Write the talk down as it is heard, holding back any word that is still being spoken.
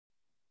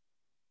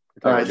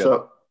All right,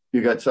 so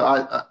you got. So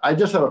I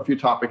just have a few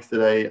topics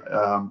today.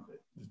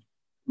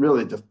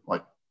 Really, just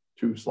like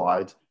 2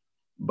 slides,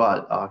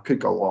 but could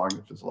go long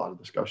if there's a lot of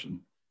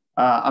discussion.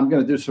 I'm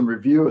going to do some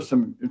review of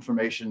some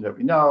information that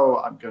we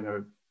know. I'm going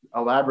to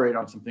elaborate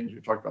on some things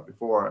we've talked about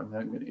before, and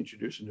then I'm going to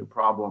introduce a new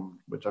problem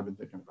which I've been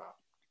thinking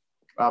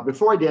about.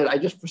 Before I did, I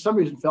just for some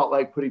reason felt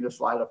like putting this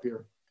slide up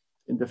here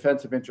in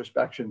defense of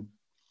introspection.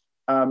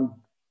 What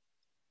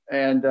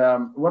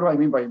do I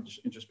mean by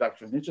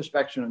introspection?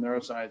 Introspection in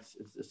neuroscience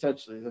is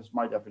essentially, that's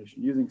my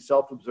definition, using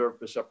self-observed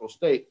perceptual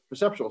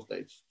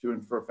states to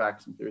infer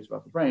facts and theories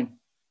about the brain.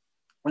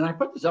 And I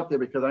put this up there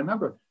because I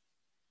remember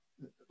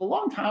a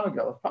long time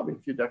ago, probably a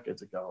few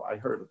decades ago, I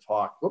heard a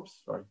talk,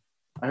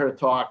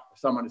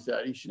 someone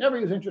said, you should never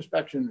use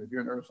introspection if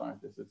you're a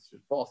neuroscientist, it's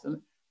just false. And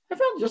I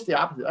found just the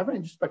opposite. I find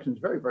introspection is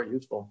very, very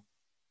useful.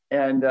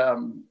 And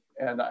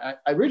I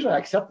originally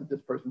accepted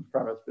this person's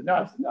premise, but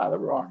now I said, no, they're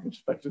wrong.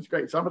 Introspection is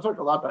great. So I'm going to talk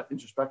a lot about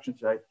introspection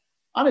today.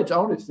 On its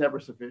own, it's never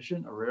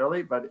sufficient,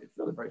 really, but it's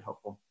really very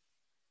helpful.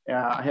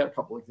 I had a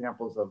couple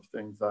examples of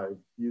things I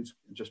use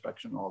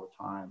introspection all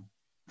the time.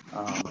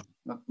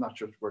 Not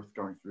sure it's worth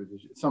going through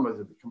these. Some of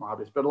it become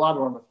obvious, but a lot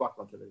of them let's talk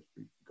about today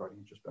is regarding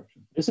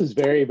introspection. This is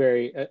very,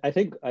 very, I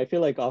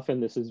feel like often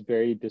this is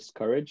very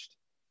discouraged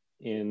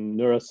in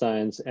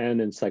neuroscience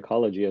and in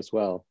psychology as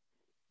well.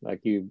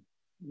 Like you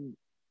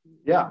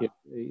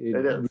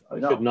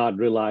should not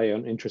rely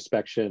on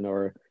introspection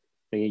or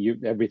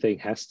everything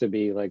has to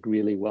be like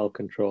really well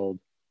controlled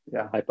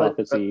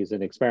hypotheses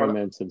and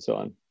experiments and so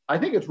on. I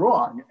think it's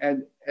wrong,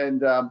 and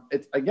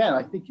it's again,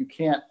 I think you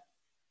can't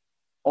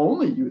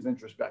only use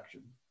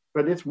introspection,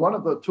 but it's one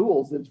of the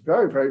tools that's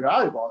very, very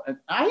valuable. And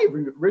I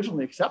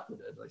originally accepted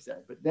it, as I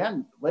said, but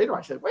then later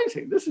I said, wait a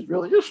second, this is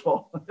really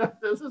useful.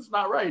 This is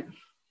not right.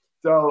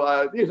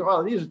 So these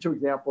are 2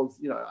 examples.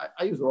 You know,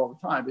 I use it all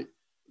the time.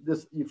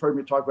 This, you've heard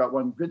me talk about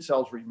when grid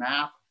cells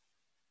remap.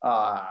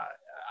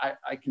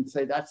 I can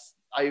say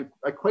I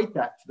equate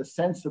that to the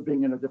sense of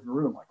being in a different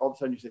room. Like all of a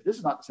sudden you say, this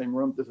is not the same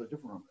room, this is a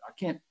different room. I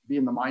can't be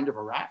in the mind of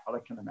a rat, but I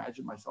can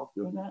imagine myself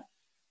doing that.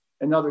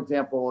 Another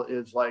example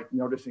is like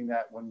noticing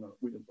that when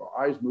our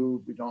eyes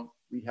move,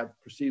 we have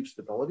perceived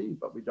stability,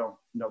 but we don't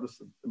notice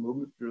the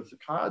movement through the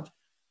saccades.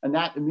 And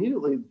that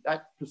immediately,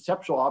 that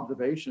perceptual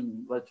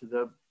observation led to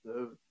the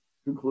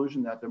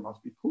conclusion that there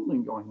must be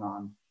pooling going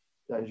on,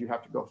 as you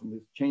have to go from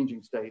these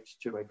changing states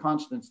to a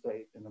constant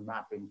state in the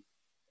mapping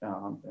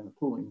and the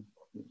pooling.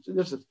 So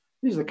these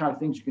are the kind of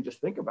things you can just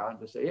think about and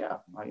just say, yeah,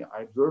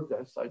 I observed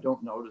this. I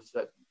don't notice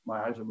that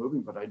my eyes are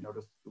moving, but I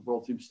notice the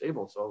world seems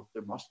stable. So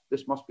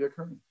this must be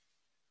occurring.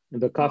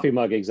 The coffee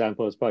mug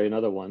example is probably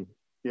another one.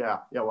 Yeah.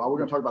 Well, we're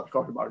going to talk about the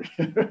coffee mug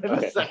in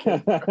a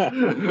second.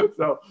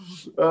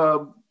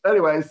 So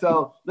anyway,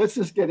 so let's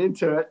just get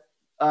into it.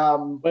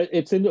 But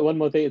it's in one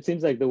more thing. It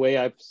seems like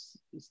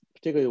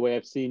particularly the way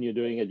I've seen you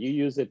doing it, you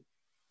use it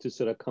to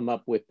sort of come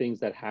up with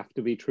things that have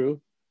to be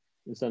true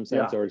in some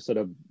sense, or sort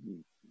of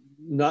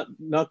not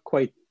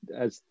quite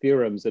as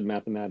theorems in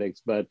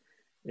mathematics, but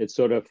it's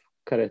sort of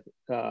kind of,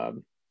 I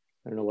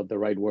don't know what the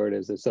right word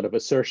is. It's sort of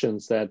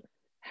assertions that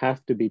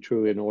have to be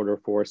true in order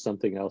for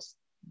something else.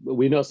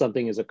 We know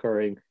something is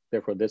occurring,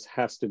 therefore this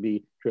has to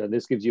be true. And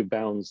this gives you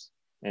bounds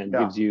and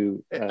gives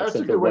you a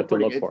sense of what to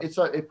look for.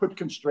 It put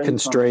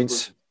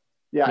constraints.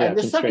 And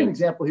the second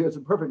example here is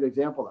a perfect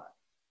example of that.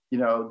 You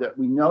know, that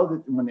we know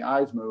that when the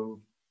eyes move,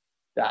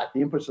 that the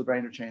inputs of the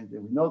brain are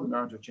changing. We know the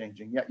neurons are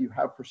changing, yet you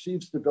have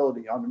perceived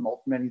stability under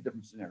many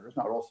different scenarios,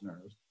 not all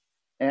scenarios.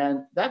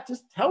 And that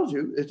just tells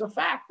you, it's a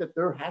fact that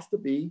there has to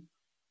be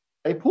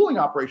a pooling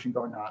operation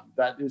going on.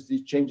 That is,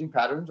 these changing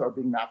patterns are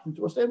being mapped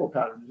into a stable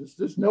pattern.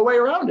 There's no way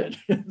around it.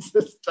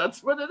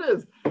 That's what it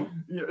is.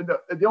 You know,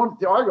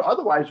 the argument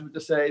otherwise would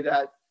just say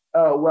that,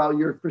 oh, well,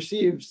 your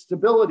perceived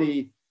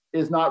stability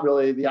is not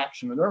really the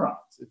action of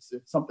neurons. It's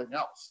something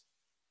else,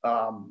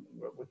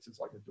 which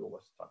is like a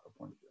dualist type of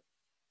point of view.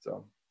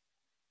 So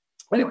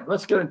anyway,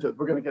 let's get into it.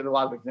 We're going to get a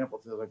lot of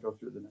examples as I go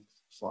through the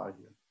next slide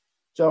here.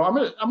 So I'm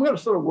going to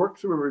sort of work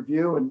through a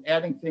review and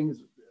adding things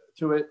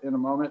to it in a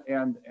moment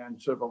and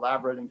sort of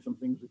elaborating some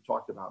things we've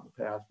talked about in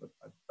the past, but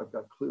I've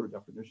got clearer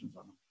definitions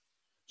on them.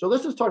 So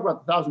let's just talk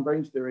about the 1,000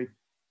 brains theory.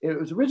 It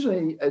was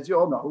originally, as you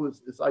all know,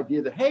 was this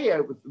idea that, hey, I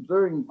was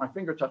observing my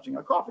finger touching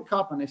a coffee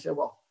cup, and they said,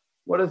 well,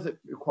 what does it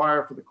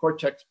require for the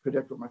cortex to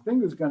predict what my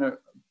finger is going to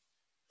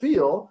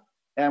feel?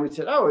 And we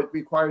said, oh, it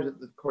requires that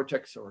the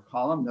cortex or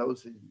column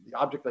knows the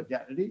object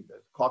identity,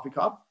 the coffee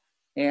cup,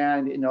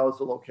 and it knows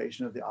the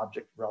location of the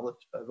object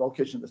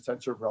location of the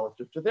sensor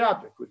relative to the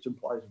object, which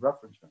implies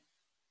reference frame.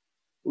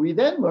 We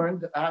then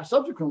learned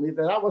subsequently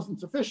that wasn't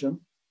sufficient.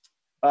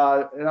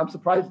 And I'm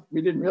surprised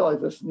we didn't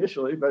realize this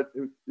initially, but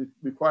it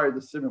required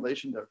the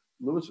simulation that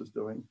Lewis was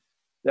doing,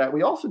 that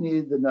we also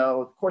needed to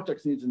know, the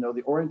cortex needs to know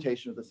the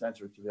orientation of the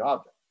sensor to the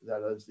object.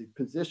 That is, the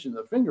position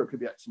of the finger could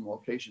be at some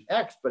location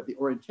X, but the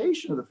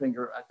orientation of the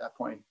finger at that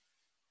point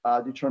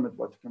determines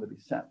what's going to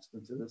be sensed.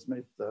 And so this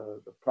makes the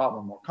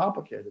problem more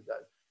complicated,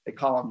 that a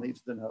column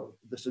needs to know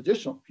this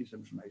additional piece of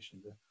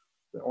information,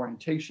 the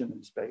orientation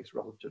in space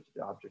relative to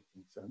the object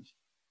being sensed.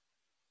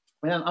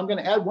 And I'm going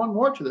to add one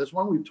more to this,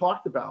 one we've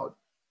talked about,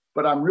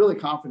 but I'm really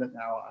confident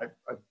now.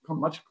 I've come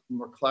much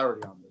more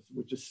clarity on this,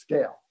 which is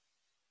scale.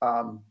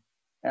 And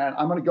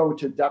I'm going to go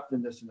into depth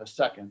in this in a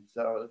second.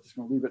 So I'm just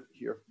going to leave it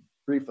here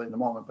briefly in a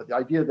moment. But the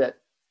idea that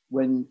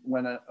when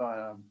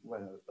a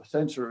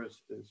sensor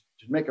is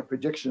to make a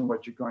prediction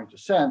what you're going to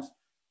sense,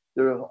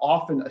 there is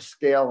often a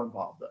scale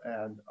involved.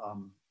 And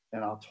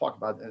I'll talk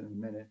about that in a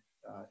minute,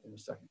 in a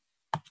second.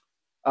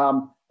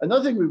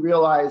 Another thing we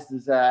realized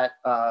is that,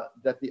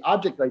 that the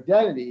object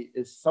identity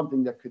is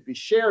something that could be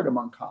shared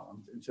among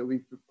columns. And so we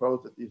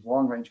proposed that these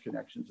long-range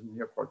connections in the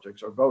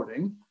neocortex are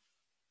voting.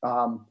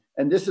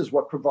 And this is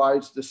what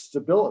provides the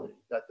stability,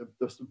 that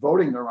the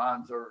voting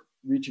neurons are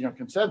reaching a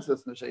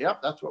consensus and they say,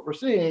 yep, that's what we're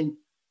seeing.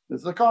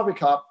 This is a coffee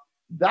cup.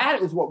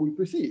 That is what we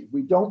perceive.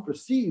 We don't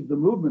perceive the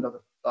movement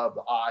of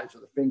the eyes or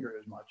the finger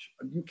as much.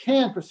 You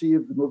can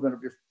perceive the movement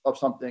of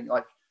something,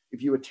 like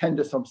if you attend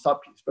to some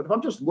subpiece. But if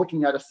I'm just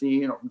looking at a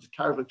scene or I'm just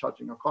casually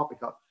touching a coffee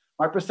cup,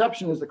 my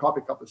perception is the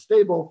coffee cup is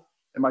stable,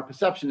 and my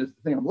perception is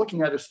the thing I'm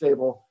looking at is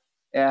stable.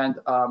 And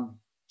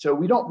so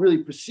we don't really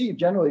perceive,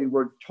 generally,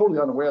 we're totally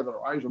unaware that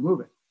our eyes are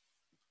moving.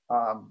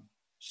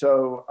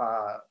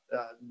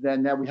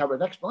 Then we have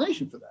an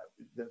explanation for that.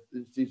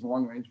 It's these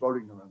long-range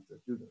voting neurons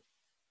that do this.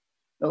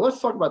 Now let's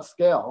talk about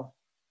scale.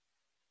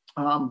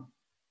 Let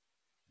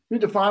me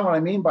define what I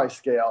mean by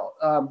scale.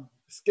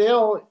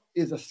 Scale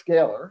is a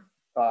scalar.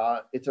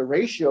 It's a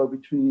ratio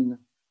between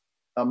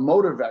a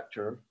motor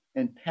vector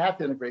and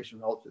path integration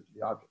relative to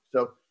the object.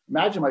 So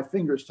imagine my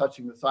finger is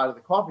touching the side of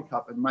the coffee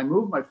cup, and I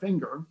move my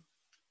finger.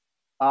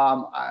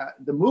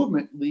 The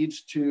movement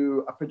leads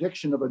to a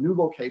prediction of a new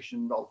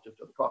location relative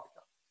to the coffee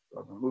cup. So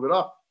I'm going to move it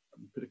up,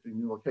 I'm predicting a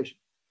new location.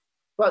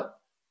 But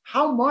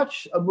how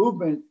much a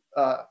movement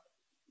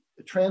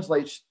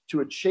translates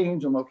to a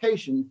change in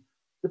location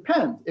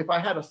depends. If I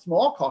had a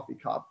small coffee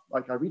cup,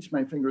 like I reach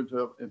my finger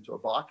into a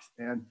box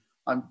and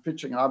I'm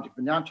picturing an object,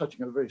 but now I'm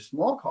touching a very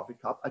small coffee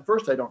cup. At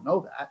first, I don't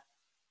know that,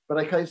 but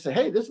I kind of say,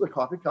 hey, this is a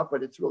coffee cup,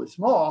 but it's really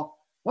small.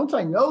 Once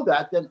I know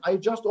that, then I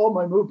adjust all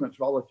my movements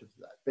relative to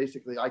that.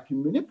 Basically, I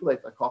can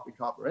manipulate the coffee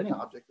cup or any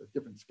object at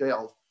different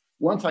scales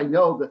once I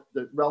know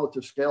the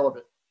relative scale of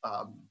it.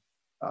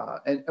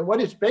 And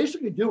what it's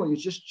basically doing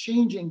is just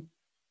changing.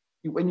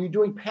 When you're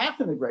doing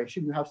path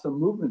integration, you have some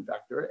movement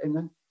vector, and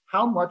then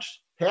how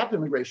much path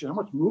integration, how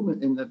much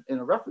movement in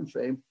a reference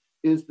frame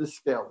is the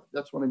scale.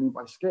 That's what I mean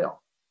by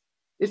scale.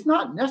 It's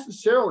not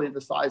necessarily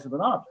the size of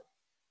an object.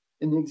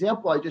 In the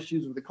example I just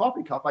used with the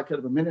coffee cup, I could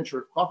have a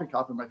miniature coffee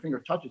cup and my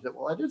finger touches it.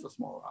 Well, that is a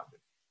smaller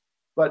object.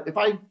 But if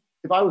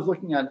I was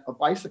looking at a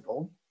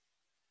bicycle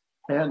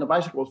and the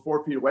bicycle was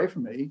 4 feet away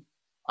from me,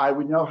 I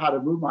would know how to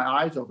move my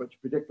eyes over to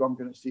predict what I'm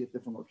going to see at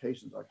different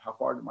locations, like how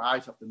far do my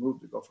eyes have to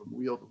move to go from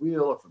wheel to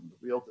wheel or from the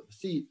wheel to the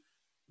seat.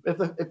 If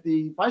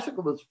the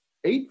bicycle was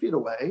 8 feet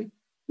away,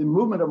 the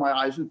movement of my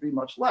eyes would be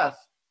much less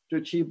to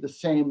achieve the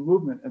same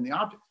movement in the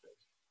object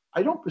space.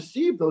 I don't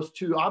perceive those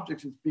two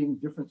objects as being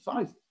different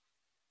sizes.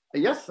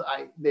 Yes,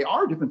 they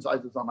are different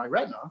sizes on my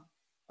retina,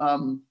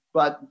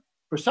 but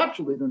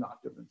perceptually they're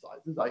not different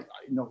sizes. I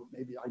know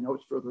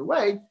it's further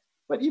away,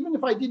 but even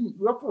if I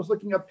was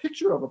looking at a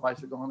picture of a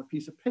bicycle on a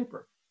piece of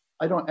paper,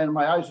 and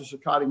my eyes are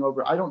saccading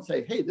over, I don't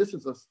say, hey, this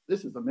is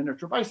a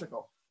miniature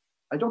bicycle.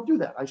 I don't do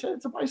that. I say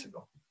it's a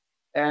bicycle.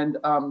 And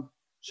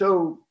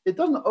so it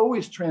doesn't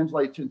always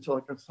translate to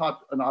like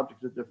an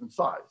object of different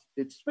size.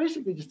 It's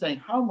basically just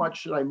saying how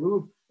much should I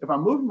move? If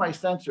I'm moving my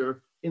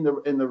sensor in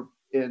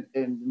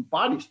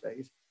body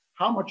space,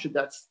 how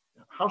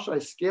should I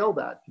scale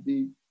that to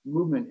be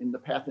movement in the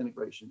path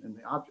integration in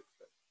the object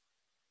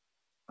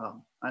space?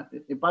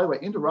 And by the way,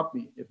 interrupt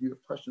me if you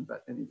have questions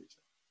about any of these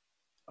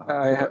things.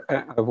 I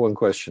have one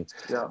question.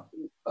 Yeah.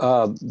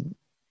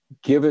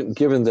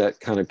 Given that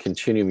kind of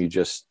continuum you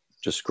just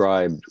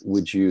described,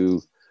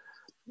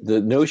 the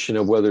notion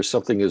of whether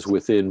something is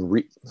within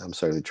I'm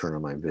sorry to turn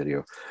on my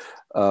video,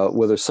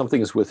 whether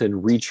something is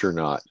within reach or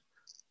not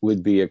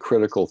would be a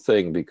critical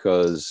thing,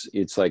 because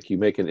it's like you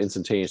make an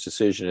instantaneous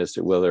decision as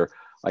to whether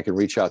I can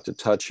reach out to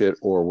touch it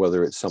or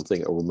whether it's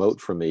something remote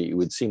from me. It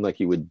would seem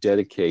like you would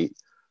dedicate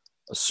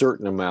a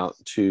certain amount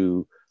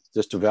to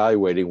just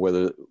evaluating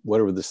whether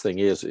whatever this thing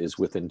is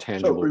within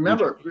tangible. So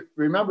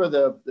remember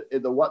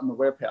the what and the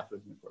where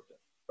pathways in the cortex,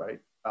 right?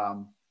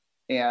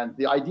 And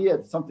the idea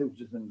that something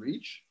which is in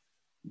reach,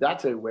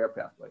 that's a where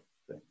pathway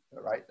thing,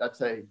 right?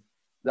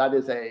 That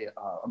is a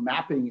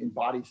mapping in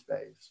body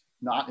space,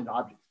 not in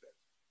object space.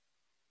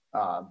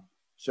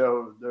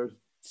 So there's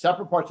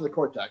separate parts of the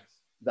cortex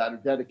that are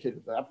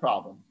dedicated to that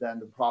problem than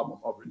the problem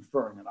of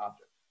inferring an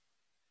object.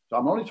 So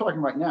I'm only talking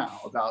right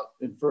now about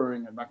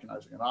inferring and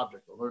recognizing an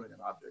object or learning an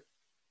object.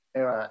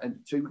 And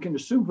so you can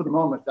assume for the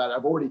moment that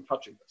I've already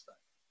touching this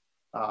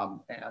thing.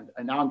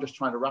 And now I'm just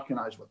trying to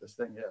recognize what this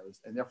thing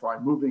is. And therefore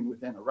I'm moving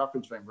within a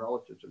reference frame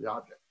relative to the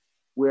object.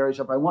 Whereas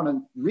if I want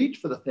to reach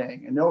for the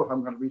thing and know if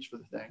I'm going to reach for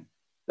the thing,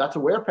 that's a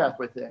where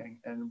pathway thing.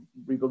 And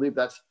we believe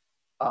that's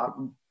a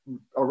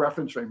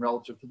reference frame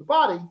relative to the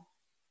body.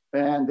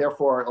 And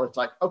therefore it's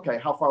like, okay,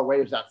 how far away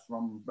is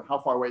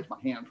my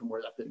hand from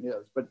where that thing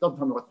is? But it doesn't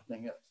tell me what the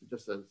thing is. It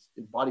just as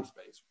in body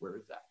space, where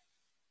is that?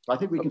 So I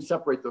think we can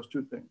separate those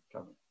two things,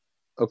 Kevin.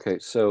 Okay,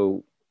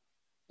 so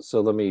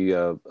let me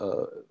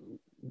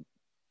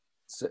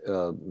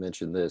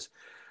mention this.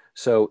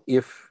 So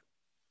if,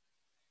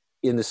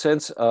 in the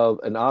sense of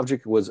an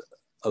object was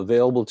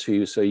available to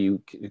you, so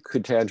you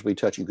could tangibly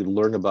touch, you could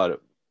learn about it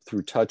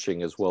through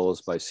touching as well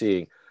as by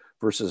seeing,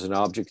 versus an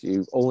object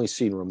you've only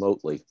seen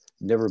remotely,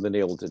 never been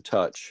able to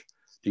touch,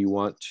 do you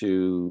want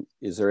to,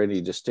 is there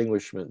any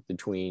distinguishment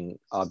between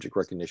object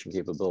recognition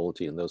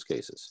capability in those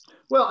cases?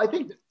 Well, I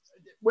think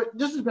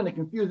this has been a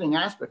confusing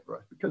aspect for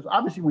us, because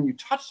obviously when you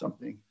touch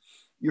something,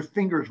 your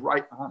finger's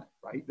right on it,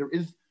 right? There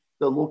is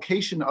the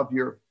location of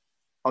your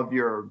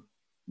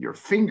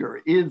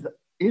finger is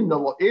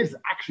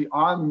actually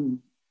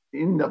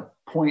in the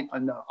point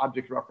on the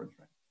object reference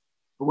frame.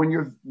 But when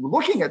you're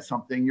looking at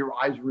something, your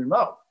eyes are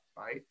remote,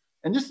 right?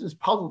 And this has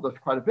puzzled us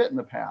quite a bit in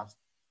the past.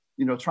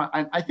 You know,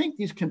 I think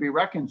these can be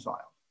reconciled.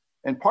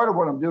 And part of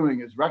what I'm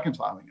doing is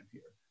reconciling them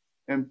here.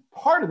 And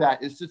part of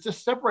that is to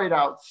just separate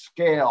out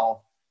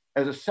scale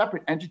as a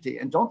separate entity.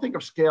 And don't think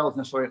of scale as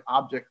necessarily an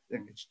object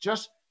thing. It's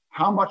just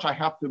how much I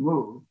have to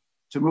move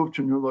to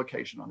a new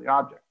location on the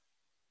object.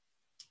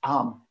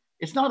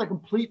 It's not a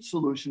complete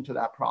solution to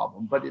that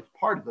problem, but it's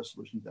part of the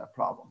solution to that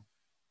problem.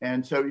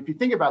 And so if you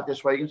think about it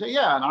this way, you can say,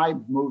 yeah, and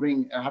I'm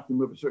moving, I have to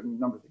move a certain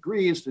number of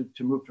degrees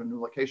to move to a new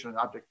location on an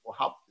object.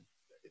 Well,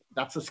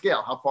 that's the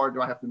scale. How far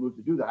do I have to move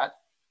to do that?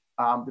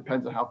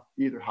 Depends on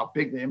either how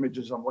big the image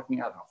is I'm looking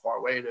at, how far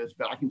away it is,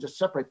 but I can just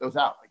separate those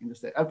out. I can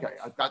just say, okay,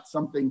 I've got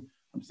something,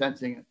 I'm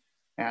sensing it,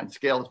 and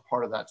scale is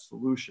part of that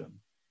solution.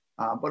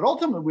 But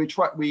ultimately, we'd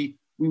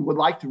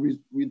like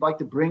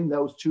to bring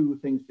those two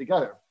things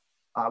together.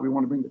 We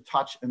want to bring the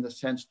touch and the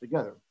sense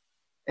together.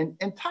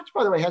 And touch,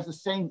 by the way, has the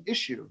same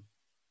issue.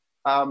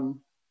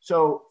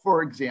 So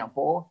for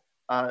example,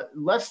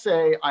 let's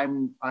say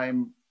I'm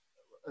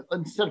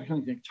instead of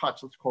using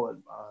touch, let's call it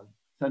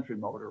sensory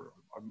motor or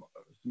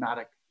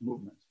somatic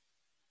movements.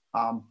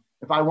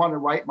 If I want to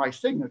write my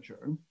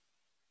signature,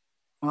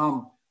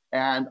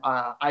 and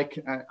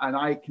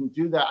I can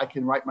do that, I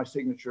can write my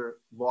signature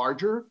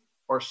larger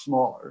or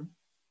smaller.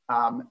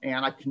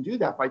 And I can do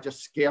that by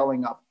just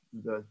scaling up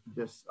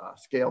this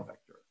scale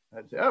vector.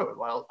 I'd say, oh,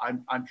 well,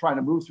 I'm trying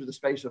to move through the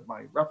space of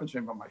my reference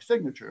frame of my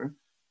signature.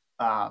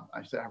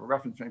 I say I have a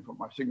reference frame for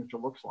what my signature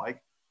looks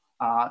like.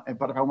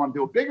 But if I want to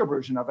do a bigger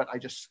version of it, I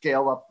just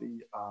scale up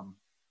the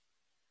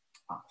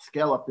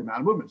amount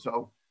of movement.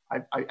 So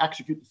I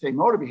execute the same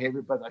motor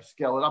behavior, but I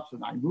scale it up so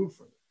that I move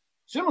further.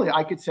 Similarly,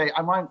 I could say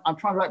I'm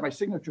trying to write my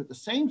signature at the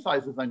same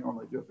size as I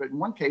normally do. But in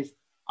one case,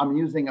 I'm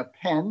using a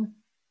pen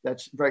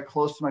that's very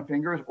close to my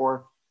fingers,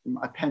 or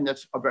a pen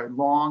that's very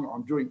long, or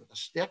I'm doing it with a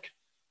stick.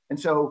 And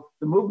so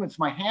the movements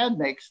my hand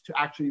makes to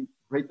actually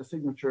write the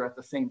signature at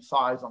the same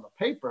size on the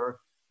paper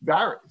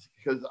varies,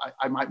 because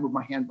I might move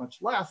my hand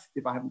much less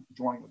if I'm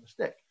drawing with a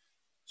stick.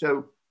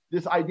 So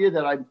this idea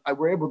that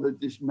we're able to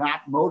just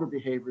map motor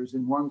behaviors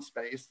in one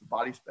space, the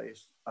body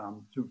space,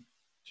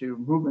 to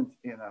movement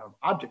in an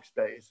object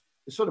space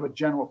is sort of a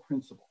general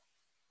principle.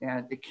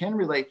 And it can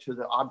relate to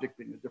the object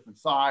being a different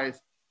size,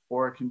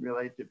 or it can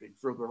relate to being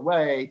further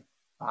away,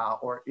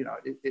 or, you know,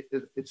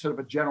 it's sort of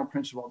a general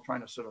principle. I'm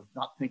trying to sort of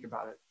not think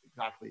about it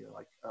exactly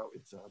like, oh,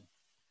 it's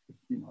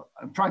you know,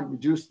 I'm trying to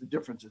reduce the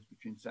differences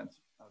between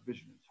sense,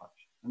 vision, and touch.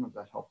 I don't know if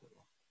that helped at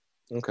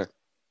all. Okay.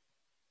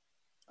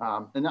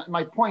 And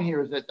my point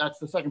here is that that's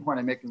the second point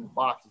I make in the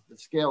box, is that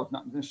scale is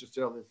not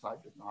necessarily the size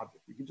of an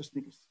object. You can just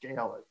think of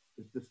scale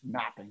as this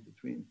mapping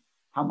between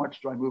how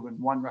much do I move in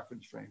one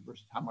reference frame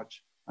versus how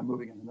much I'm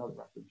moving in another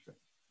reference frame.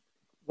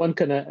 One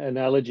kind of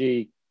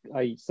analogy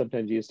I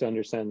sometimes use to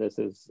understand this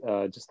is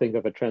just think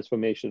of a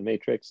transformation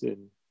matrix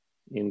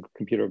in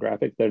computer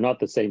graphics. They're not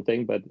the same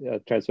thing, but a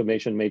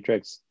transformation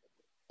matrix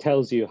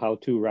tells you how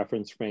two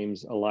reference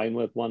frames align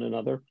with one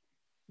another.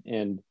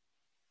 And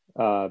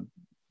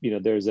you know,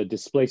 there's a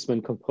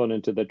displacement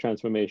component to the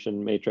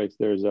transformation matrix,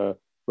 there's a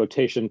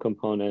rotation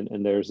component,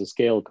 and there's a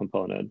scale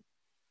component.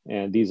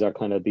 And these are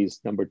kind of these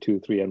number 2,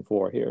 3, and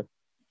 4 here.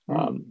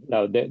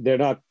 Now they're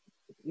not,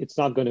 it's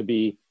not going to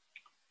be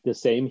the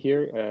same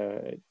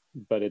here,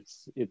 but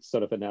it's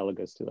sort of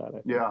analogous to that,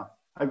 I think.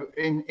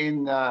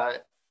 Yeah.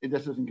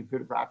 This is in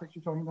computer graphics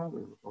you're talking about?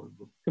 Or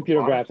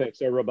computer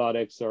graphics or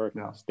robotics or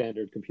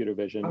standard computer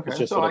vision. Okay. It's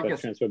just sort of a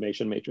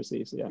transformation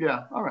matrices. Yeah.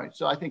 Yeah. All right.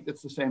 So I think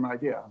that's the same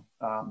idea.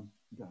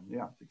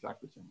 Yeah, it's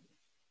exactly the same idea.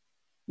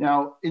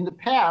 Now, in the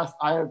past,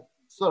 I have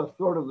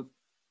sort of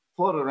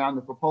floated around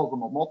the proposal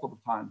multiple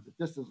times that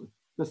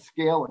this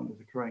scaling is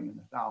occurring in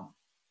the thalamus.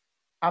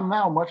 I'm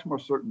now much more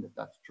certain that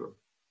that's true.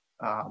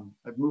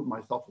 I've moved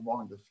myself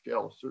along the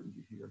scale of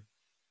certainty here.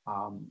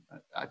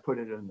 I put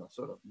it in the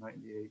sort of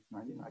 98,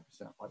 99%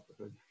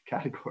 likelihood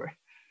category.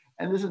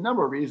 And there's a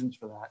number of reasons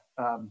for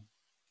that.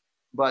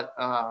 But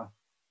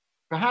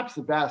perhaps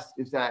the best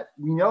is that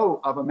we know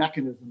of a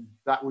mechanism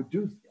that would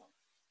do scaling.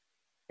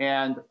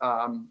 And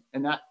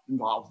that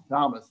involves the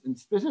thalamus. And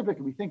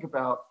specifically, we think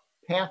about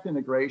path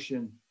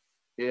integration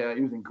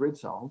using grid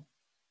cells.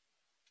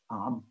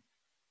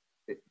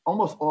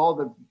 almost all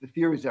the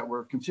theories that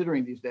we're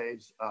considering these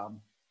days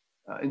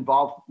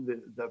involve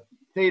the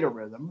theta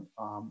rhythm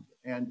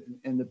and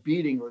the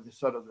beating, or the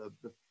sort of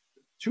the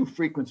two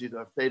frequencies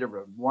of theta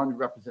rhythm, one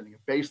representing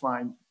a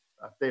baseline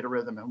theta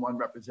rhythm and one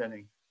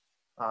representing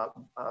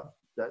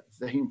that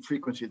same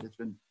frequency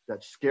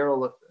that's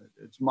scale,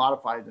 it's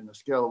modified in a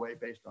scalar way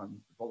based on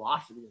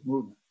velocity of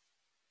movement.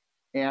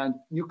 And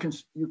you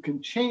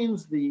can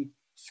change the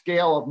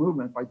scale of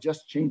movement by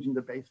just changing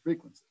the base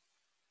frequency.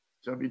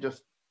 So if you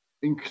just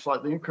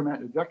slightly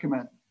increment or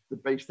decrement the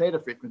base theta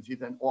frequency,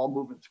 then all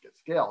movements get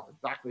scaled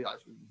exactly as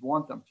we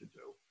want them to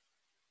do.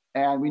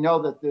 And we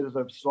know that there's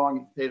a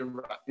strong theta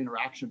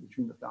interaction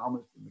between the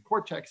thalamus and the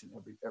cortex, and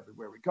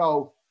everywhere we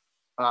go.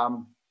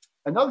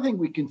 Another thing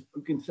we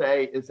can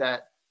say is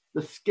that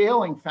the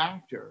scaling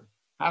factor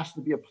has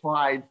to be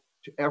applied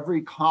to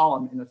every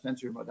column in a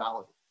sensory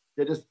modality.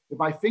 That is, if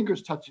my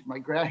fingers touch,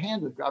 my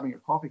hand is grabbing a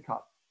coffee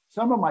cup,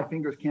 some of my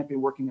fingers can't be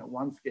working at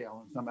one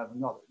scale and some at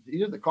another.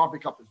 Either the coffee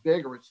cup is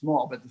big or it's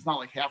small, but it's not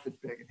like half it's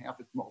big and half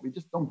it's small. We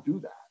just don't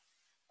do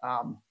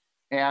that.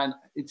 And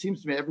it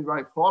seems to me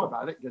everybody thought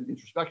about it, again,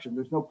 introspection,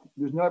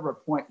 there's never a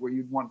point where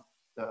you'd want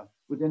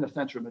within a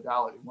sensory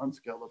modality, one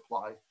scale to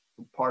apply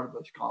to part of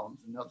those columns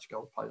and another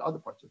scale to apply to other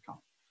parts of the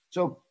column.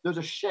 So there's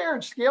a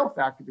shared scale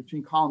factor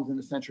between columns in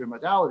the sensory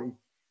modality,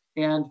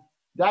 and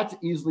that's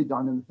easily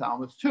done in the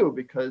thalamus too,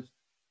 because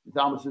the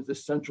thalamus is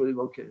this centrally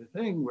located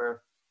thing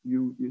where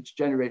it's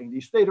generating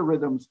these theta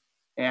rhythms,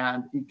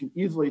 and you can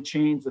easily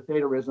change the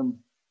theta rhythm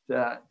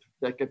that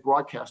get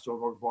broadcast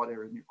over a broad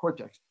area in your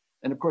cortex.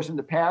 And of course, in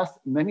the past,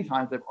 many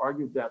times I've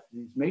argued that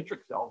these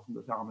matrix cells in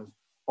the thalamus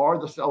are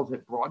the cells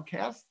that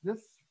broadcast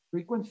this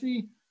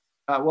frequency.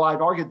 Well,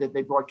 I've argued that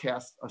they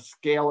broadcast a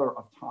scalar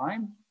of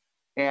time.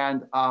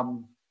 And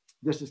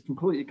this is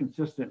completely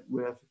consistent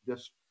with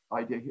this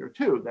idea here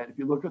too, that if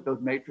you look at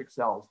those matrix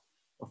cells,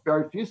 a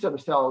very few set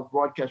of cells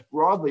broadcast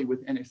broadly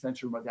within a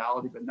sensory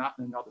modality, but not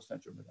in another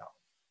sensory modality.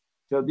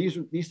 So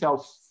these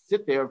cells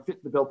sit there,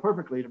 fit the bill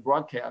perfectly to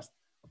broadcast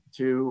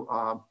to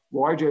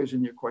large areas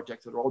in your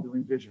cortex that are all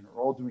doing vision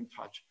or all doing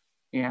touch.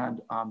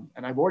 And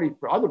I've already,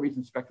 for other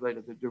reasons,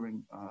 speculated they're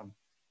doing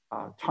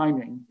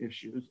timing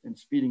issues and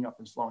speeding up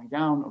and slowing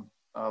down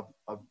of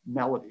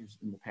melodies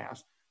in the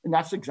past. And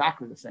that's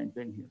exactly the same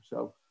thing here.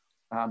 So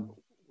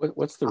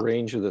what's the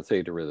range of the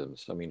theta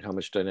rhythms? I mean, how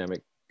much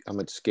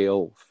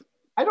scale?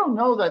 I don't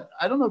know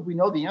if we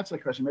know the answer to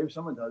the question. Maybe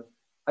someone does.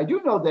 I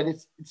do know that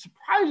it's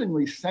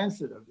surprisingly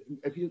sensitive.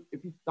 If you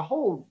the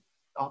whole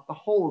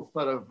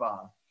sort of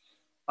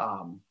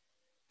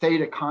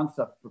theta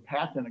concept for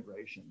path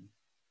integration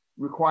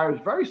requires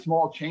very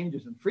small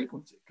changes in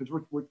frequency, because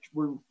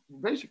we're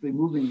basically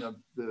moving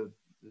the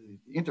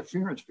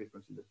interference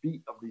frequency, the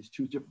beat of these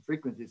two different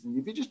frequencies. And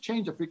if you just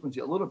change the frequency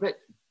a little bit,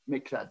 it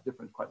makes that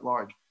difference quite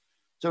large.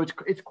 So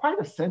it's quite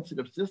a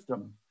sensitive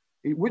system.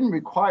 It wouldn't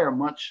require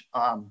much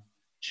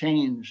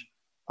change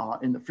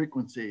in the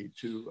frequency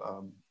to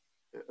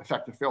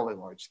affect a fairly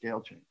large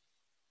scale change.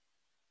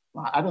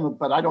 I don't know,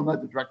 but I don't know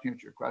the direct answer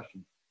to your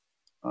question.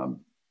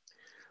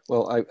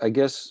 Well, I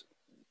guess,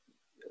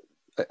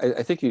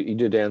 I think you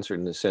did answer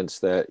in the sense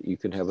that you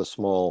can have a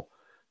small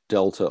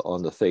delta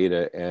on the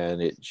theta,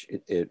 and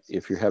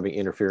if you're having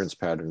interference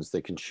patterns,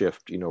 they can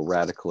shift,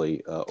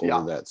 radically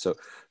over that.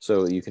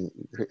 So you can,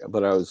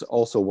 but I was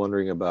also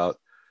wondering about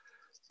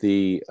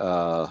the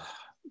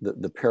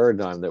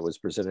paradigm that was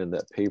presented in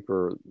that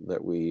paper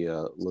that we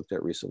looked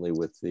at recently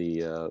with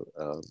the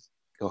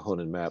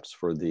Cahonen maps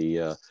for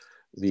the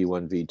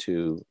V1,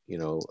 V2,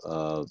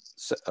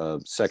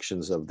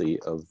 sections of the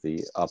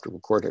optical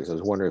cortex. I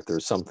was wondering if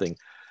there's something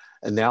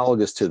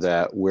analogous to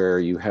that, where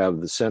you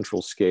have the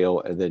central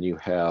scale and then you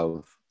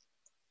have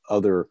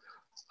other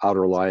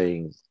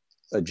outerlying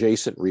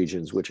adjacent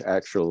regions which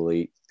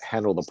actually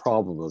handle the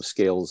problem of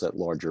scales at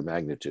larger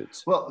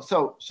magnitudes. Well,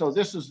 so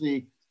this is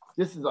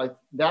like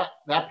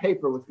that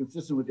paper was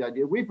consistent with the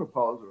idea we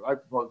proposed, or I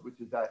proposed, which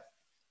is that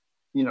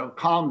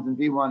columns in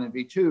V1 and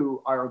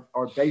V2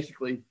 are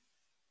basically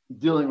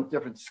dealing with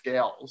different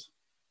scales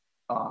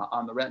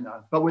on the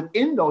retina, but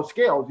within those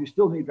scales you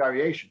still need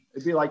variation.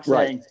 It'd be like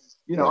saying,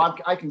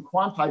 I can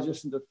quantize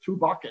this into 2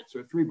 buckets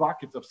or 3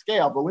 buckets of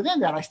scale, but within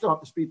that I still have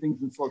to speed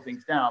things and slow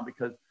things down,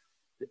 because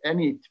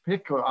any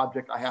particular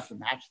object I have to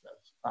match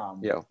this.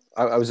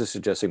 I was just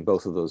suggesting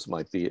both of those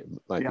might be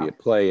at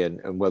play,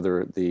 and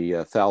whether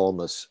the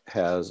thalamus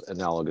has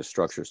analogous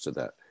structures to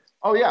that.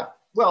 Oh yeah,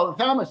 well, the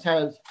thalamus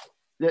has,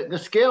 the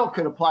scale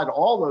could apply to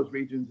all those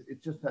regions.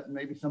 It's just that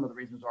maybe some of the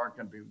regions aren't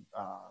going to be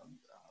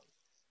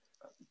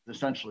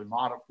essentially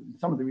modeled.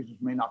 Some of the regions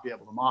may not be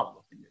able to model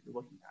the thing that you're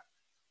looking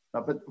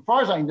at. But as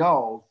far as I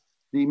know,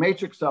 the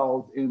matrix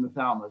cells in the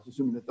thalamus,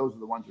 assuming that those are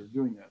the ones that are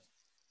doing this,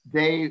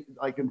 they,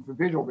 like for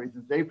visual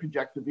reasons, they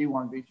project to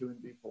V1, V2, and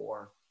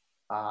V4.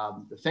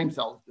 The same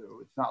cells do.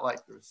 It's not like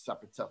there's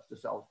separate cells. The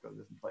cells go to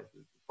different places.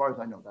 As far as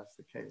I know, that's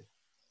the case.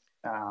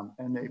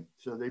 And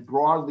they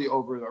broadly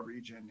over a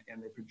region,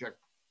 and they project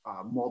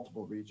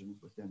multiple regions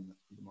within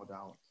the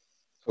modality.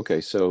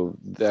 Okay, so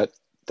that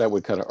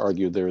would kind of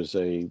argue there's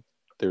a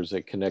there's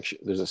a connection,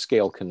 there's a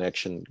scale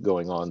connection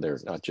going on there,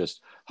 not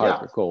just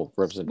hierarchical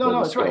represented by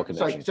the scale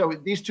connection. It's like,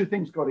 so these two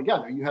things go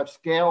together. You have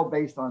scale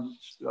based on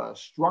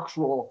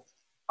structural,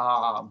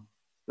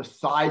 the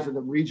size of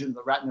the region of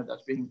the retina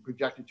that's being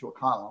projected to a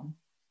column.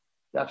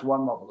 That's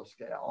one level of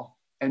scale.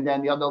 And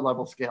then the other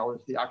level of scale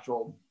is the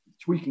actual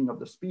tweaking of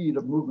the speed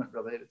of movement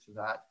related to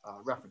that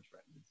reference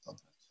frame.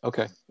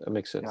 Okay, that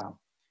makes sense. Yeah.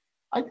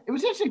 It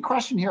was an interesting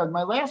question here.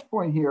 My last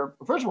point here,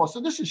 first of all, so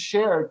this is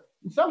shared.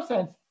 In some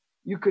sense,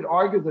 you could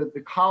argue that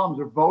the columns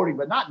are voting,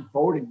 but not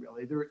voting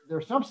really.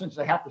 There's some sense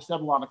they have to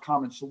settle on a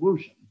common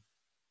solution.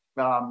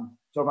 So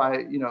if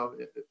I,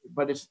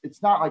 but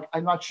it's not like,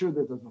 I'm not sure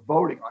that there's a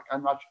voting. Like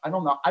I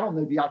don't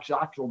know the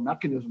actual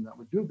mechanism that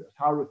would do this.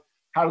 How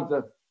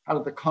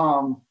does the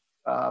column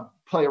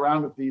play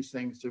around with these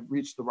things to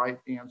reach the right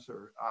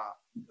answer,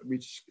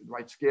 reach the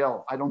right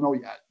scale? I don't know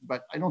yet,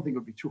 but I don't think it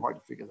would be too hard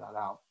to figure that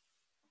out.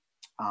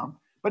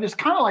 But it's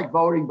kind of like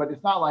voting, but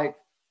it's not like,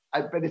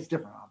 but it's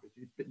different,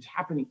 obviously. It's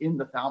happening in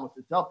the thalamus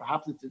itself.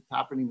 Perhaps it's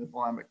happening in the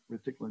thalamic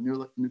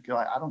reticular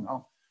nuclei. I don't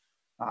know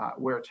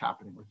where it's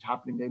happening. It's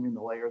happening maybe in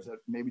the layers that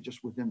maybe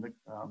just within the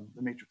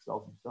matrix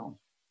cells themselves.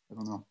 I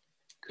don't know.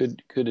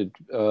 Could it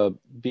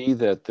be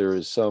that there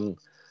is some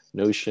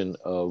notion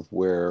of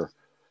where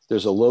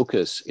there's a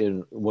locus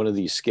in one of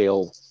these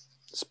scale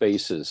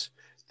spaces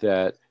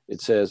that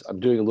it says, I'm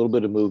doing a little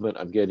bit of movement,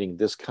 I'm getting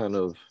this kind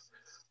of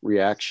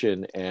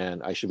reaction,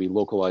 and I should be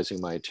localizing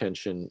my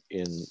attention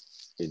in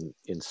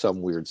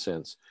some weird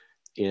sense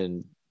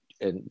and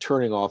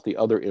turning off the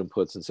other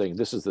inputs and saying,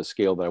 this is the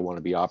scale that I want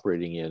to be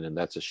operating in, and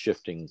that's a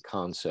shifting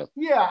concept.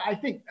 Yeah, I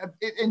think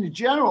in the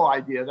general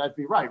idea, that'd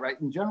be right?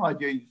 In the general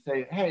idea, you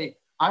say, hey,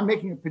 I'm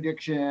making a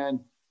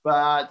prediction,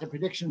 but the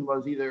prediction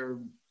was either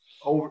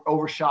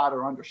overshot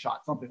or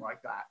undershot, something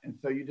like that. And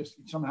so you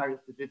just somehow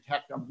have to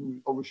detect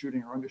I'm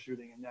overshooting or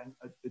undershooting and then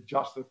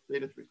adjust the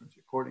theta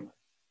frequency accordingly.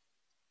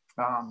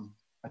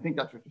 I think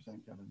that's what you're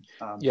saying,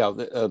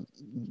 Kevin.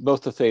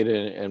 Both the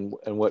theta and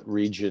what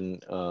region.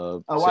 I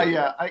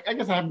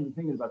guess I haven't been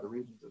thinking about the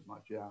regions as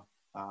much,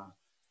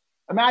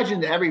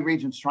 imagine that every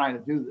region's trying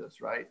to do this,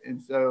 right?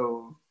 And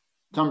so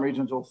some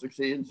regions will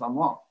succeed and some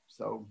won't.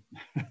 So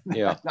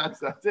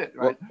that's it,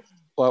 right?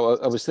 Well,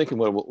 I was thinking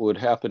what would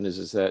happen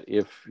is that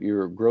if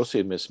you're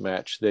grossly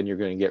mismatched, then you're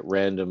going to get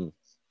random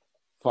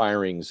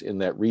firings in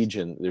that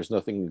region. There's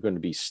nothing going to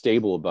be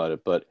stable about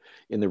it. But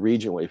in the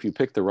region, if you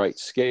pick the right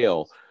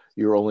scale,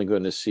 you're only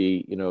going to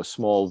see,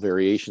 small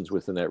variations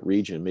within that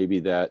region. Maybe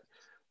that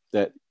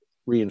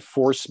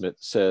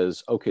reinforcement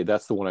says, okay,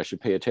 that's the one I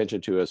should pay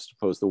attention to, as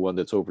opposed to the one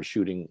that's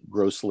overshooting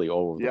grossly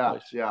all over the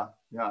place.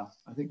 Yeah.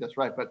 I think that's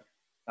right. But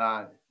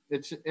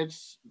that's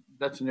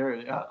an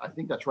area. Yeah, I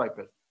think that's right.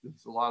 But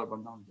it's a lot of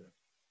unknowns there.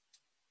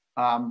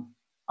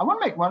 I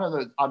want to make one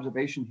other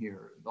observation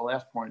here. The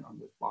last point on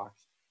this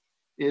box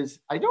is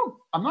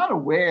I'm not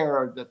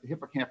aware that the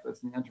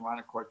hippocampus and the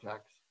entorhinal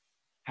cortex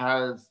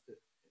has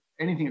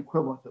anything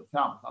equivalent to the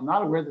thalamus. I'm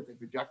not aware that they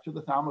project to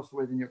the thalamus the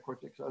way the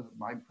neocortex does.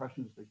 My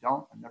impression is they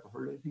don't. I've never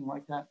heard anything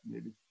like that.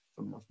 Maybe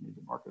someone else, maybe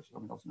Marcus or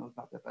someone else knows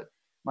about that. But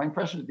my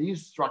impression is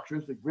these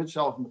structures, the grid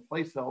cells and the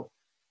place cells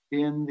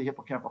in the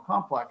hippocampal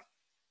complex,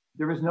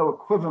 there is no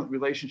equivalent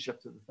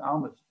relationship to the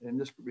thalamus in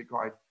this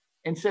regard.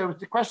 And so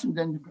the question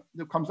then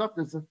that comes up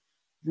is,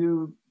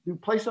 do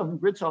place cells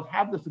and grid cells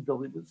have this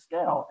ability to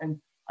scale? And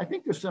I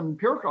think there's some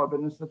empirical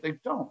evidence that they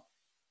don't.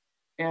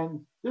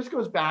 And this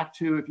goes back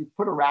to, if you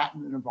put a rat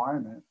in an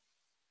environment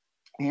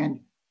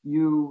and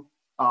you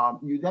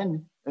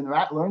then, and the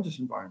rat learns this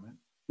environment,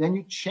 then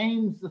you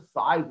change the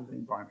size of the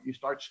environment. You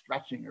start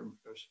stretching or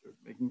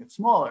making it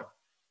smaller.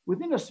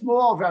 Within a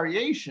small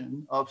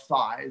variation of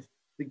size,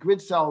 the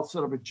grid cells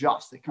sort of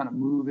adjust. They kind of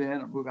move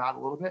in or move out a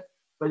little bit.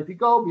 But if you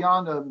go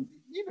beyond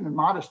even a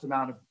modest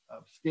amount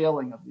of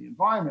scaling of the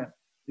environment,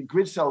 the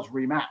grid cells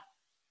remap,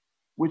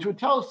 which would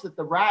tell us that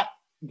the rat,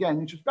 again,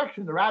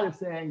 introspection, the rat is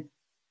saying,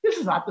 this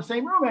is not the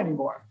same room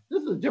anymore.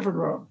 This is a different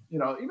room,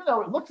 even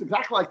though it looks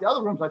exactly like the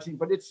other rooms I've seen,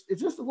 but it's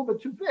just a little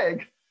bit too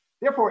big.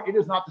 Therefore, it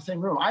is not the same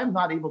room. I am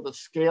not able to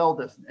scale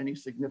this in any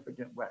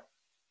significant way.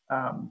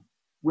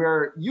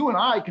 Where you and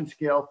I can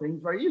scale things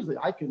very easily.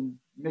 I can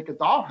make a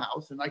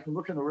dollhouse and I can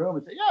look in the room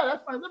and say, yeah,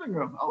 that's my living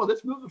room. Oh, well,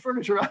 let's move the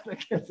furniture around.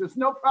 It's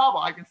no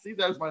problem. I can see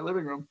that as my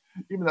living room,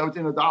 even though it's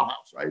in a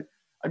dollhouse, right?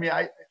 I mean,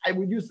 I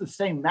would use the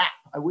same map.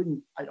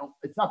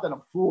 It's not that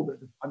I'm fooled that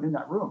I'm in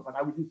that room, but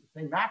I would use the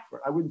same map for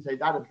it. I wouldn't say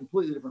that is a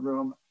completely different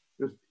room.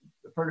 There's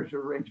the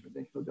furniture arrangement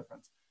makes no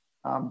difference.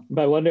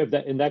 But I wonder if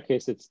that in that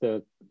case, it's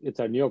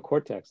our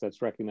neocortex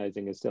that's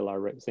recognizing it's still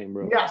our same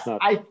room. Yes,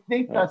 I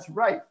think that's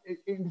right.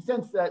 In the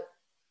sense that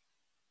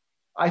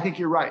I think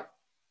you're right.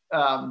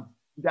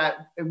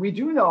 And we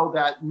do know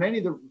that many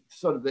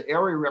of the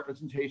area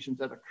representations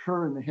that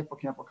occur in the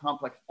hippocampal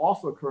complex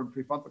also occur in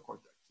prefrontal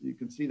cortex. So you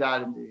can see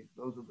that in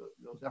those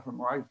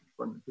fMRI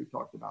experiments we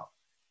talked about.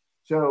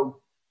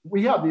 So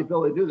we have the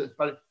ability to do this,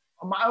 but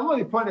my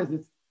only point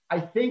is I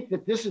think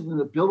that this is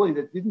an ability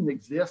that didn't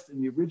exist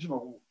in the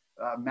original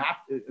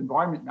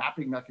environment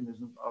mapping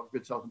mechanisms of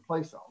grid cells and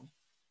place cells.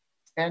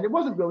 And it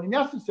wasn't really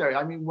necessary.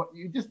 I mean,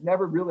 you just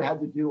never really had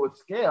to deal with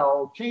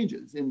scale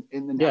changes in the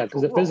natural Yeah,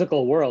 because the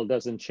physical world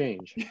doesn't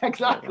change.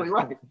 Exactly,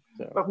 right.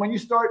 So. But when you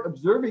start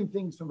observing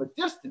things from a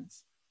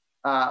distance,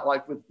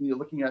 like with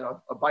looking at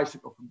a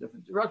bicycle from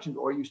different directions,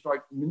 or you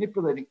start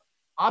manipulating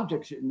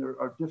objects in there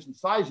are different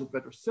sizes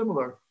but are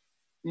similar,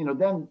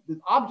 then the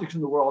objects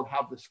in the world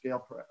have the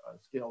scale.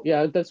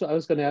 Yeah, that's what I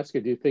was going to ask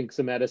you. Do you think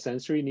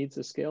somatosensory needs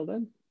a scale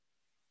then?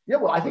 Yeah,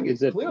 well, I think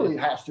it clearly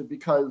has to,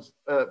 because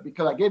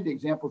I gave the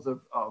examples of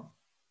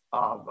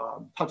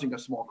touching a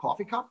small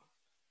coffee cup,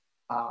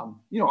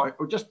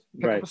 or just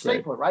pick up a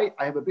stapler, right?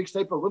 I have a big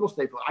stapler, a little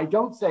stapler. I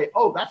don't say,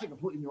 oh, that's a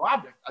completely new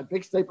object. A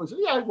big stapler says,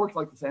 yeah, it works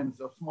like the same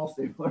as a small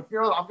stapler.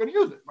 I'm going to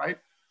use it, right?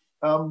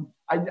 I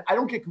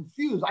don't get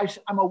confused.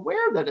 I'm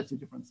aware that it's a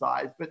different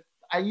size, but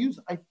I'm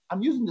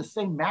using the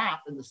same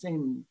map and the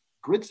same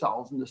grid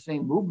cells and the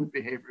same movement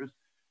behaviors,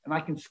 and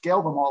I can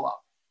scale them all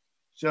up.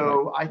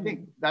 So I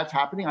think that's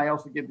happening. I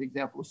also give the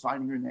example of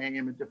signing your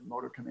name and different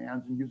motor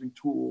commands and using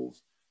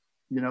tools.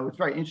 It's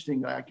very interesting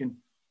that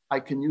I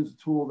can use a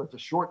tool that's a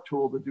short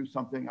tool to do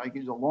something. I can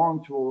use a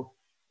long tool,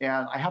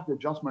 and I have to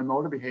adjust my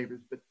motor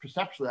behaviors, but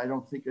perceptually, I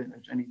don't think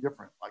it's any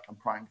different. Like I'm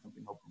prying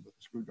something open with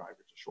a screwdriver.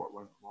 It's a short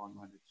one, a long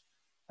one.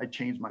 I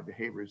change my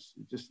behaviors.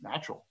 It's just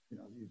natural.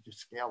 You just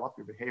scale up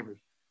your behaviors.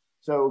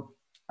 So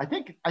I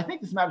think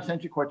the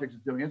somatosensory cortex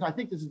is doing it. I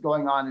think this is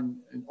going on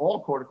in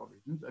all cortical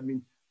regions. I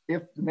mean,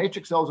 if the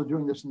matrix cells are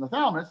doing this in the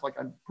thalamus, like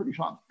I'm pretty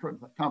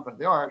confident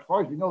they are, as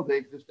far as we know, they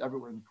exist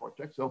everywhere in the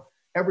cortex. So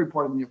every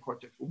part of the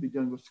neocortex will be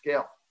dealing with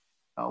scale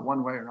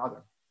one way or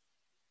another.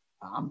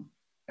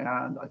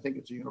 And I think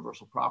it's a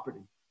universal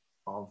property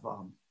of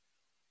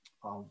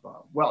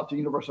it's a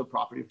universal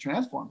property of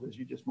transforms, as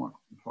you just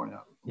pointed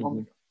out a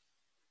moment ago.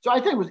 So I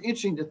think it was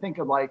interesting to think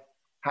of like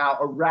how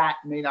a rat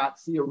may not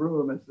see a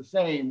room as the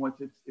same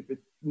if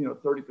it's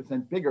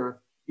 30%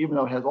 bigger, even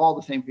though it has all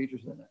the same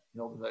features in it.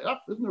 He'll say, oh,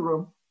 this isn't a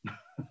room.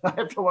 I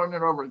have to learn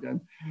it over again.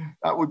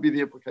 That would be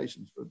the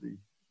implications for the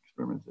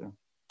experiments there.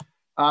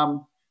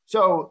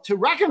 So to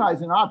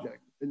recognize an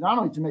object, not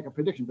only to make a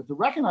prediction, but to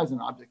recognize an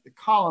object, the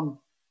column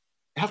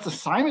has to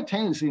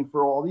simultaneously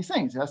infer all these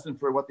things. It has to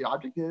infer what the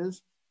object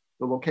is,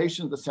 the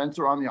location of the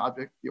sensor on the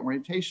object, the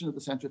orientation of the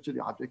sensor to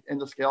the object,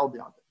 and the scale of the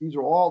object. These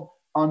are all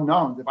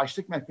unknowns. If I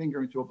stick my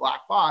finger into a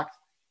black box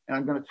and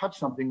I'm going to touch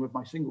something with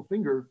my single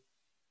finger,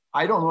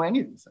 I don't know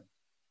any of these things.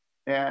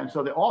 And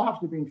so they all have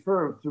to be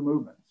inferred through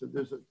movement. So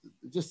it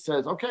just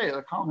says, okay,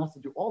 the column has to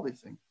do all these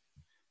things.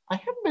 I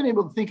haven't been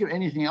able to think of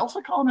anything else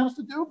a column has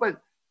to do,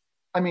 but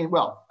I mean,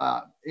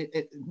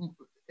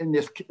 in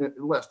this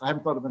list, I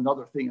haven't thought of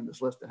another thing in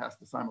this list that has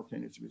to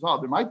simultaneously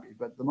resolve. There might be,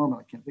 but at the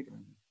moment I can't think of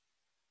anything.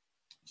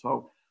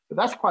 So, but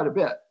that's quite a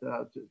bit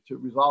to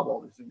resolve all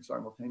these things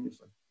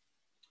simultaneously.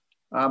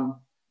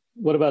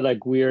 What about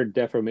like weird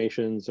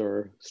deformations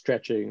or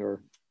stretching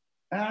or?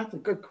 That's a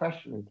good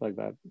question. Things like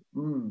that.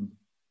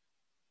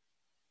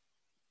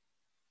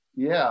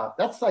 Yeah,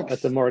 that's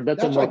a more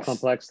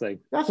complex thing.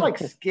 That's like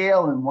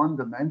scale in one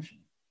dimension.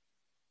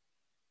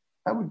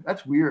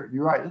 That's weird.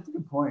 You're right. That's a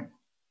good point.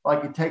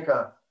 Like you take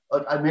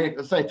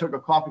let's say I took a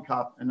coffee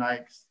cup and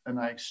I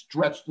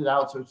stretched it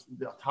out so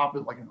the top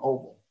is like an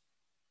oval.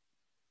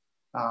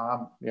 I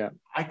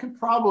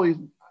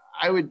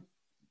would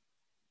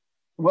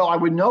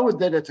know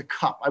that it's a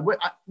cup.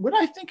 Would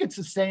I think it's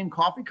the same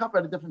coffee cup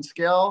at a different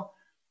scale,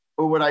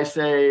 or would I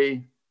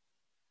say?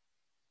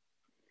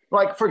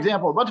 Like, for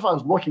example, what if I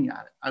was looking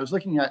at it?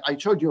 I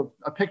showed you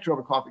a picture of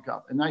a coffee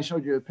cup, and I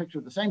showed you a picture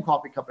of the same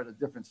coffee cup at a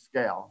different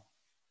scale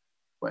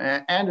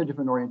and a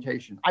different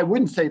orientation. I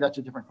wouldn't say that's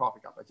a different coffee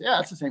cup. I'd say,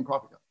 yeah, it's the same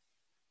coffee cup.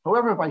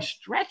 However, if I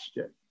stretched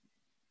it,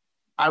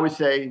 I would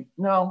say,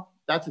 no,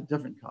 that's a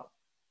different cup.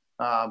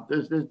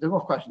 There's no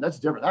question, that's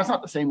different. That's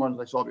not the same one as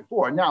I saw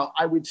before. Now,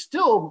 I would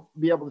still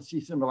be able to see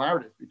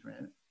similarities between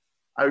it.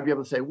 I would be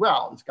able to say,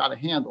 well, it's got a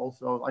handle,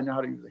 so I know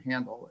how to use the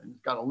handle, and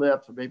it's got a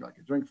lip, so maybe I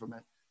could drink from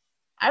it.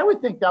 I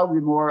would think that would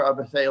be more of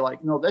a say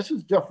like, no, this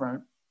is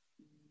different.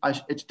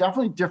 It's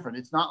definitely different.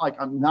 It's not like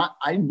I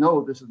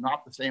know this is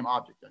not the same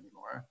object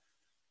anymore.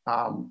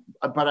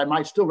 But I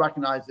might still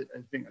recognize it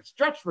as being a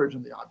stretched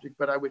version of the object,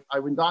 but I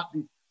would not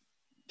be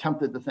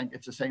tempted to think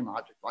it's the same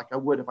object like I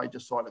would if I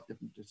just saw it at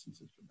different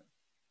distances from it.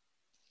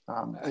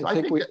 I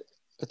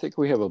think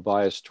we have a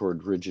bias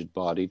toward rigid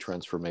body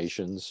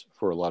transformations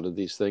for a lot of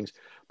these things.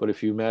 But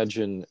if you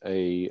imagine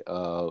a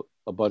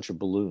bunch of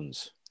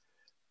balloons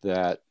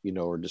that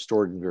are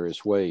distorted in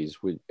various ways,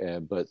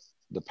 but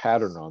the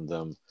pattern on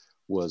them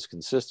was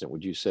consistent,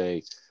 would you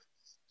say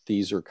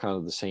these are kind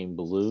of the same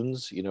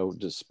balloons,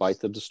 despite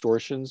the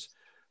distortions?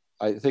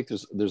 I think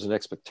there's an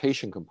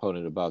expectation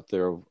component about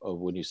there of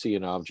when you see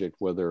an object,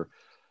 whether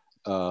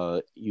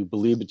you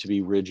believe it to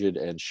be rigid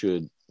and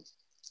should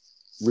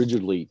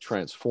rigidly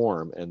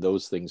transform, and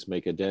those things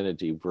make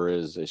identity,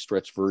 whereas a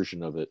stretched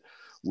version of it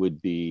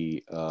would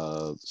be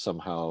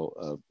somehow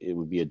it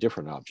would be a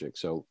different object.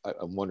 So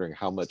I'm wondering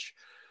how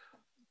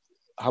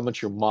how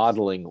much you're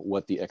modeling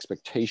what the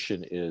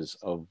expectation is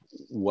of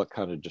what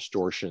kind of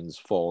distortions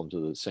fall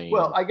into the same.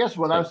 Well, I guess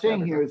what I was saying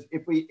category.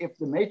 here is if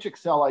the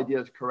matrix cell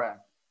idea is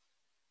correct,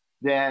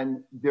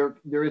 then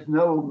there is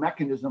no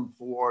mechanism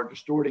for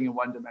distorting in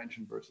one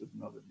dimension versus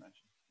another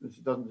dimension. This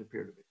doesn't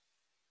appear to be.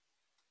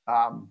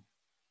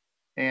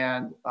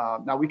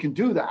 Now we can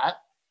do that,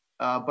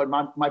 but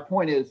my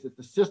point is that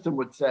the system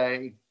would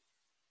say,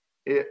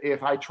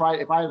 if I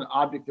had an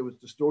object that was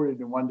distorted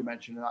in one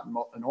dimension and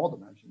not in all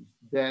dimensions,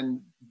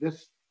 then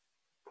this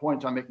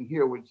point I'm making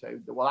here would say,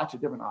 well, that's a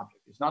different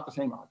object. It's not the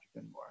same object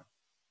anymore.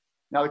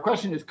 Now the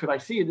question is, could I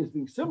see it as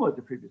being similar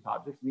to previous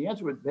objects? And the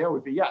answer would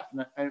be yes.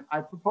 And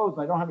I propose,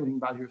 and I don't have anything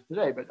about it here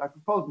today, but I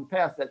proposed in the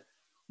past that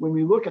when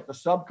we look at the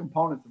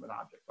subcomponents of an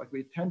object, like we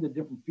attend to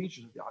different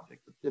features of the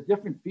object, the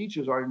different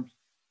features are in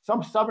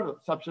some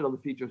subset of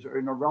the features are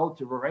in a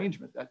relative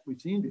arrangement that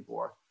we've seen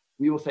before.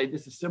 We will say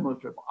this is similar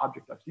to an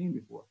object I've seen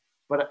before.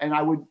 And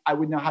I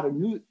would know how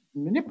to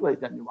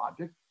manipulate that new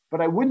object,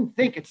 but I wouldn't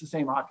think it's the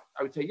same object.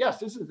 I would say, yes,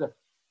 this is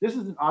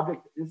an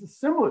object, this is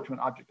similar to an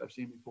object I've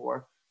seen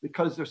before,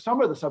 because there's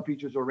some of the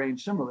subfeatures are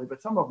arranged similarly,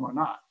 but some of them are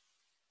not.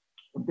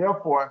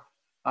 Therefore,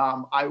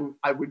 I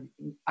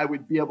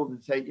would be able to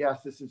say, yes,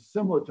 this is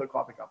similar to a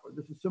coffee cup, or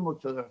this is similar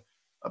to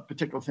a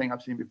particular thing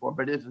I've seen before,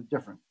 but it is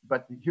different.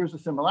 But here's the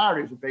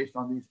similarities are based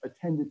on these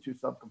attended to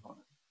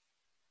subcomponents.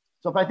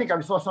 So if I think I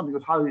saw something that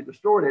was highly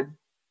distorted,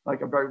 like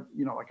a very,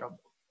 like a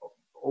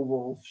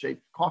oval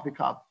shaped coffee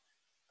cup,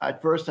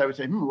 at first I would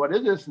say, what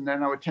is this? And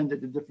then I would attend to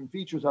the different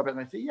features of it. And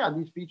I say, yeah,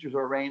 these features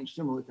are arranged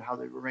similar to how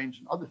they were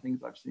arranged in other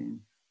things I've seen.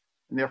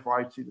 And therefore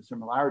I'd see the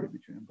similarity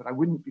between them, but I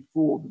wouldn't be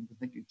fooled into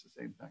thinking it's the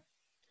same thing.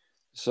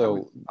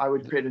 So I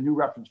would create a new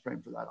reference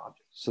frame for that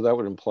object. So that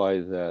would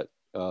imply that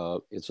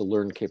it's a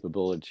learned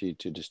capability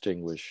to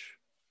distinguish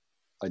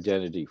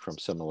identity from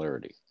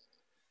similarity.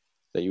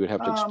 That you would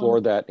have to explore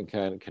that and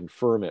kind of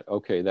confirm it.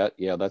 Okay,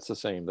 that's the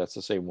same. That's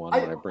the same one. I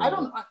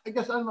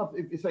guess I don't know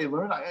if you say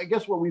learn. I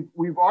guess what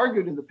we've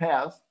argued in the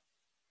past,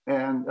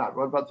 and I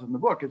wrote about this in the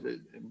book,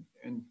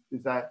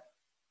 is that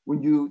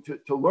when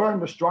to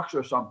learn the structure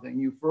of something,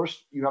 you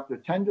have to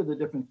attend to the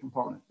different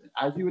components. And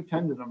as you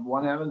attend to them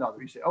one after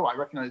another, you say, oh, I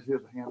recognize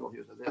here's a handle,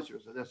 here's a this,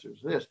 here's a this,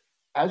 here's this.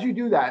 As you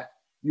do that,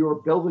 you're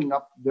building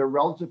up their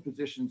relative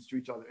positions to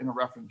each other in a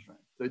reference frame.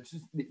 So it's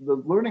just the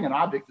learning an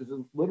object is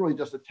literally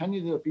just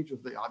attending to the features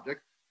of the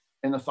object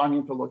and assigning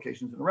them to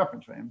locations in a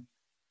reference frame.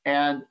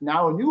 And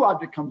now a new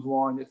object comes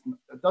along, it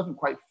doesn't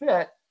quite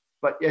fit,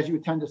 but as you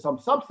attend to some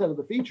subset of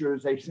the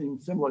features, they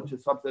seem similar to a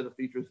subset of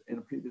features in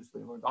a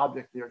previously learned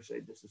object. They say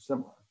this is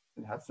similar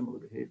and has similar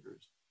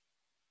behaviors.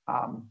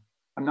 I'm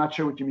not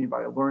sure what you mean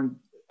by learn.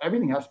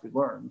 Everything has to be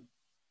learned.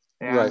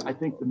 And right. I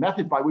think the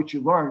method by which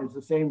you learn is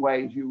the same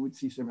way as you would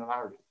see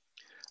similarity.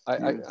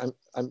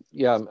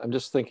 I'm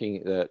just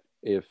thinking that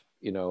if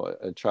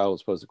a child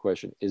was posed the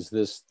question, is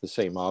this the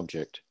same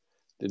object?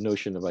 The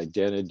notion of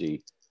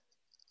identity,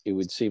 it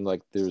would seem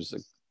like there's a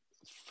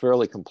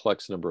fairly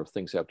complex number of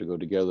things that have to go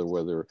together,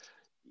 whether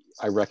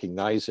I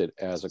recognize it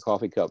as a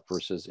coffee cup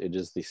versus it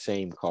is the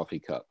same coffee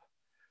cup.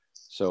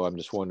 So I'm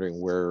just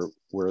wondering where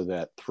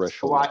that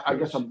threshold. Well, I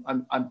guess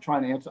I'm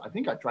trying to answer. I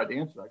think I tried to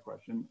answer that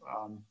question.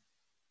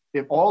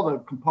 If all the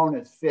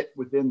components fit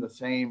within the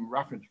same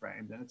reference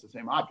frame, then it's the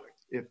same object.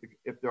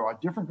 If there are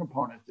different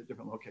components at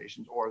different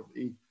locations, or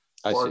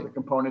the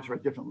components are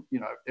different,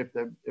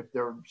 if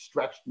they're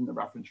stretched in the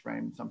reference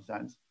frame in some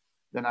sense,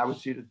 then I would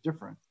see it as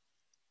different.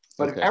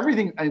 But okay. If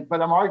everything,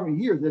 but I'm arguing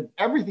here that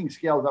everything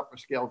scales up or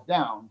scales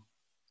down,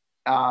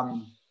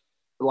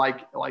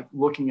 like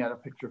looking at a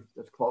picture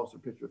that's close or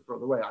picture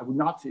further away, I would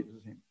not see it as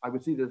the same. I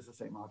would see it as the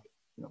same object.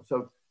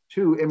 So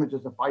two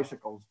images of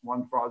bicycles,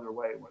 one farther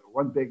away,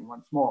 one big and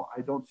one small,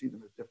 I don't see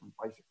them as different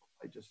bicycles.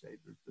 I just say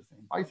they're the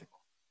same bicycle,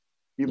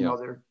 even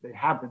though they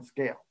have been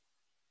scaled.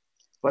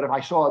 But if I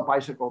saw a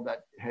bicycle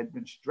that had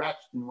been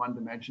stretched in one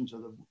dimension so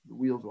the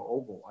wheels were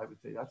oval, I would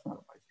say that's not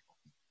a bicycle.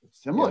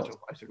 It's similar to a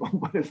bicycle,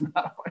 but it's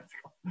not a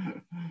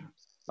bicycle.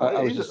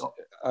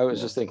 I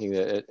was just thinking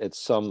that at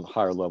some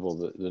higher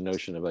level, the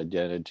notion of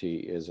identity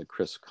is a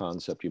crisp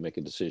concept. You make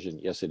a decision,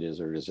 yes, it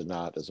is, or is it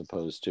not, as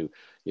opposed to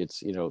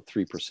it's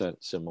 3%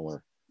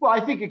 similar. Well,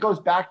 I think it goes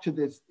back to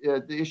this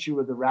the issue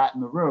of the rat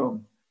in the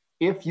room.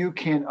 If you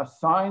can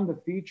assign the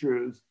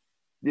features,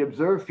 the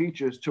observed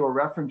features, to a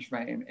reference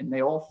frame and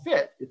they all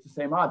fit, it's the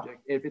same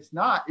object. If it's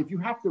not, if you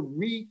have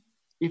to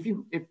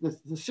if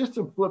the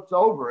system flips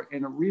over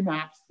and it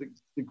remaps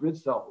the grid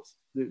cells,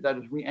 that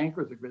is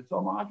re-anchors the grid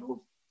cell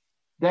modules,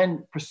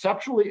 then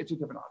perceptually it's a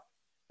different object.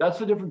 That's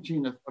the difference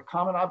between a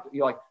common object.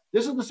 You're like,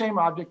 this is the same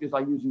object as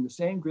I'm using the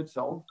same grid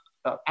cell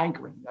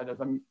anchoring. That is,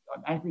 I'm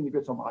anchoring the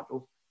grid cell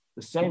modules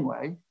the same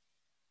way.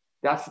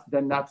 That's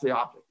the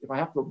object. If I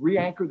have to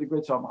re-anchor the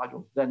grid cell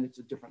modules, then it's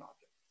a different object.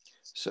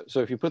 So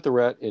if you put the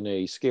rat in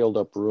a scaled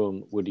up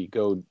room, would he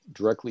go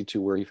directly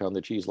to where he found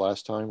the cheese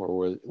last time,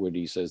 or would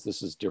he says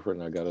this is different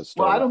and I got to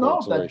start? Well, I don't know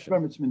if that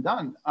experiment's been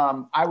done.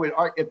 I would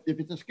argue if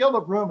it's a scaled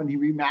up room and he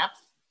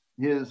remaps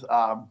his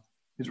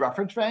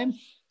reference frame,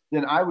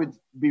 then I would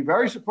be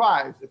very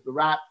surprised if the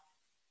rat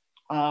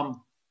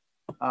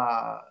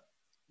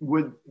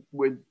would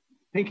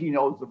think he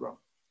knows the room.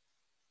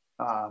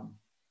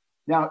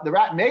 Now, the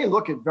rat may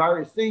look at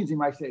various things. He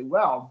might say,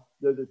 well,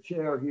 there's a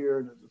chair here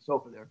and there's a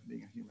sofa there, for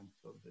being a human.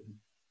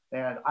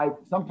 And I've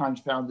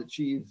sometimes found that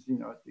she's,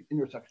 at the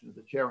intersection of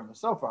the chair and the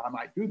sofa, I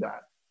might do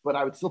that, but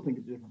I would still think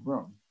it's a different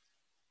room.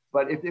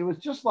 But if it was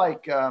just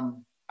like, I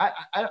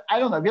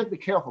don't know, you have to be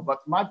careful,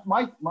 but my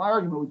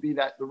argument would be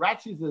that the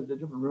rat sees it as a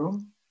different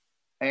room,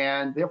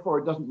 and therefore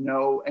it doesn't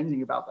know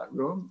anything about that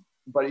room,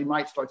 but he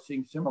might start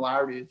seeing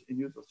similarities and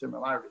use those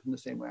similarities in the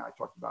same way I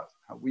talked about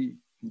how we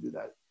can do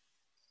that.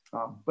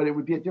 But it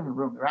would be a different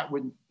room. The rat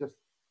wouldn't just,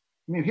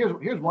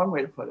 here's one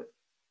way to put it.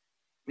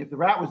 If the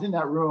rat was in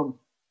that room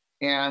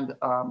and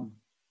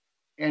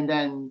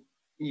then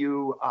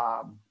you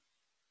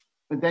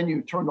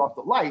turned off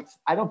the lights,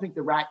 I don't think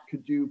the rat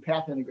could do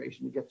path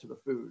integration to get to the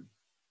food.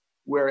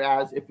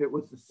 Whereas if it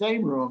was the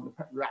same room,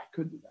 the rat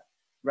could do that.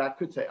 The rat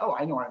could say, oh,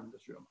 I know I'm in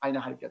this room. I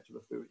know how to get to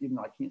the food, even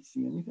though I can't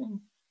see anything.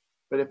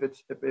 But if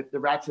the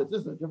rat says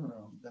this is a different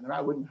room, then the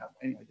rat wouldn't have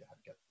any idea how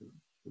to get to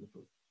the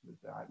food.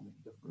 I'm in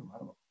a different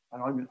room.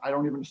 I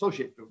don't even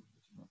associate food with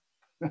this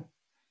room.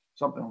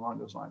 Something along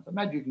those lines. I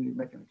imagine you can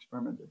make an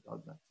experiment that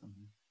does that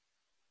somehow.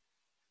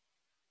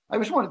 I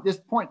just want at this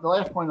point, the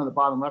last point on the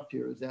bottom left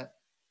here is that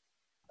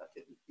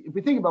if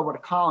we think about what a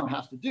column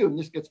has to do, and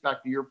this gets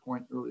back to your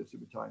point earlier,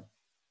 Subutai,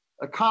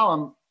 a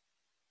column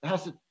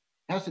has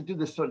to do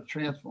this sort of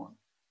transform.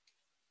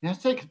 It has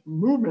to take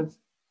movements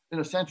in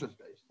a sensor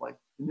space. Like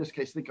in this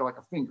case, think of like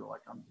a finger,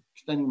 like I'm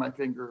extending my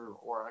finger,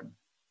 or I'm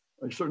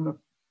a certain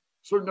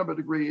number of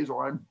degrees,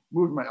 or I'm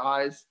moving my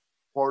eyes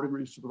 4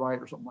 degrees to the right,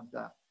 or something like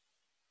that.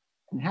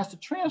 And it has to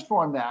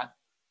transform that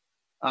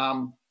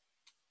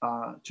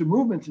to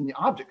movements in the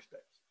object space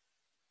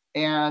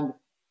and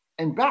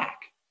back,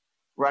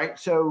 right?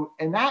 So,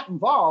 and that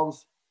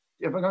involves,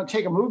 if I'm going to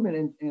take a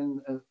movement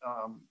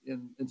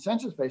in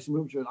sensor space and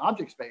move to an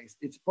object space,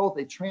 it's both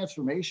a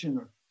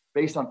transformation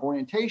based on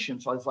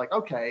orientation. So it's like,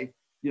 okay,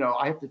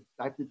 I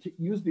have to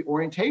use the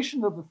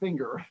orientation of the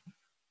finger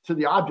to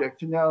the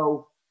object to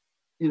know,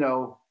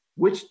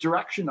 which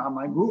direction am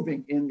I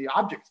moving in the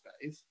object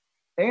space,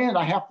 and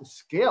I have to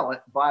scale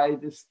it by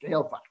this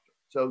scale factor.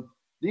 So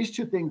these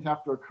two things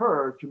have to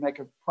occur to make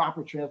a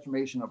proper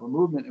transformation of a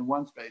movement in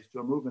one space to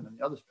a movement in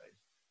the other space,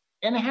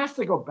 and it has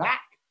to go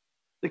back.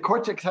 The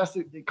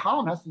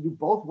column has to do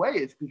both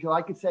ways, because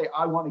I could say,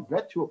 I want to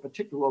get to a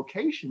particular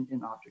location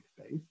in object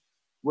space.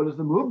 What is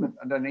the movement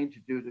that I need to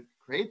do to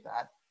create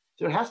that?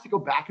 So it has to go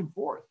back and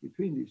forth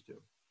between these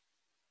two.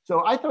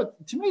 So I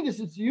thought, to me, this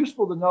is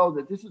useful to know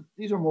that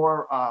these are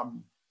more,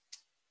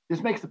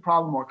 this makes the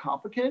problem more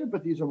complicated,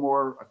 but these are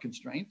more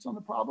constraints on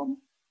the problem.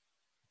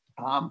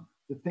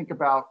 To think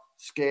about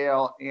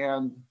scale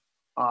and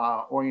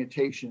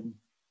orientation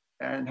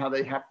and how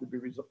they have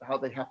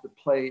to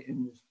play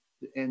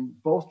in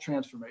both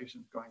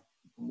transformations going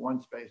from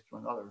one space to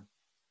another.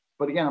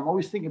 But again, I'm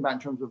always thinking about in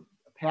terms of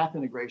path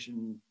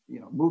integration,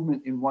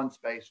 movement in one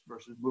space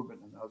versus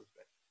movement in another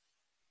space,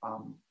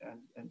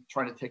 and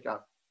trying to take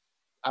out,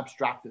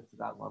 abstract it to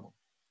that level.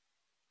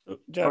 So,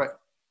 Jeff, right.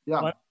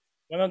 Yeah.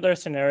 One other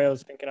scenario I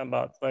was thinking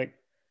about, like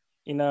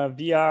in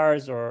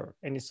VRs or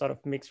any sort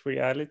of mixed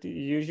reality,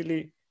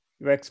 usually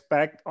you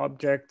expect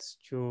objects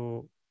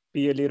to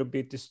be a little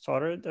bit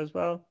distorted as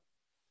well.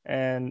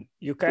 And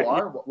you can't.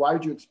 Why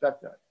would you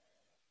expect that?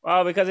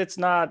 Well, because it's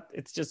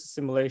just a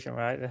simulation,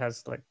 right? It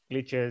has like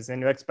glitches,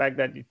 and you expect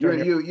that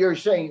you're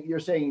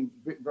saying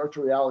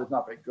virtual reality is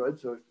not very good,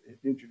 so it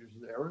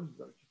introduces errors. Is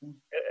that what you're saying?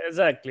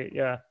 Exactly,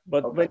 yeah.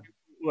 But okay.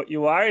 When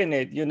you are in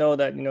it,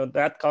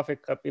 that coffee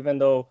cup, even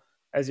though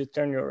as you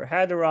turn your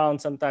head around,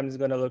 sometimes it's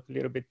going to look a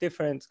little bit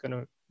different. It's going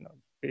to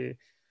be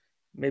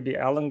maybe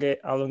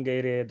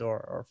elongated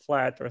or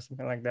flat or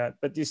something like that.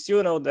 But you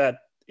still know that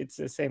it's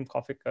the same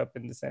coffee cup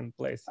in the same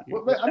place.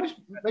 Well, I'm just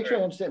make sure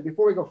I understand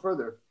before we go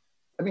further.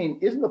 I mean,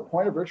 isn't the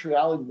point of virtual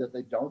reality that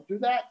they don't do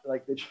that?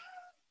 Like,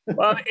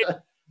 well,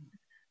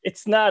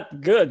 it's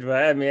not good,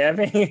 right?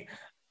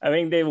 I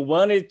mean, they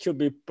want it to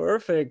be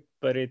perfect,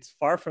 but it's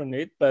far from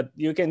it. But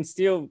you can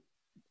still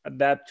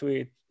adapt to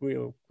it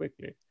real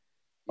quickly.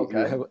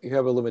 Okay. You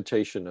have a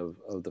limitation of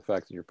the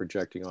fact that you're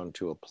projecting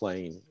onto a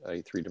plane,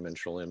 a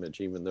three-dimensional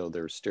image, even though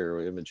there's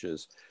stereo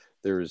images.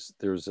 There's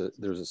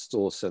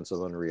still a sense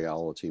of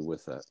unreality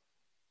with that.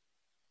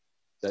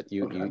 That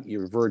your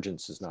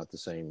divergence is not the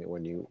same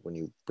when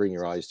you bring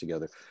your eyes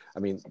together. I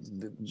mean,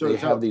 they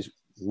have these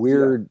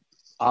weird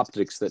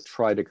optics that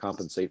try to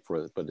compensate for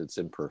it, but it's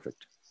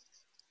imperfect.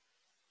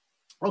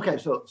 Okay,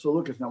 so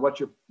Lucas, now what's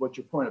your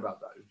point about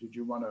that? Did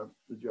you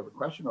have a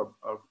question or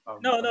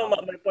No.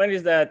 My point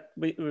is that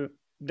the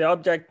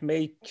object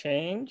may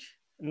change,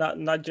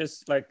 not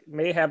just like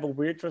may have a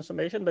weird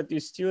transformation, but you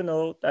still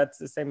know that's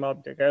the same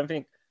object. I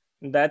think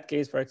in that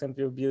case, for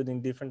example, you're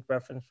building different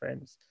reference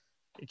frames.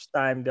 Each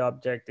time the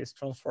object is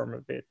transformed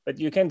a bit, but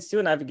you can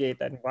still navigate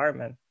that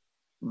environment.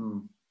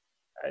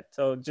 Right?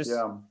 So just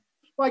well,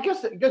 I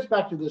guess it gets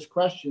back to this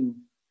question: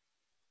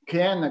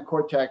 can the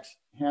cortex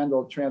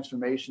handle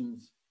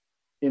transformations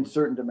in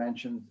certain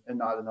dimensions and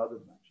not in other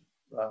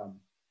dimensions?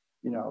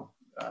 the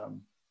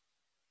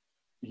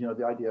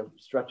idea of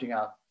stretching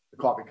out the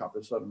coffee cup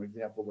is sort of an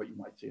example of what you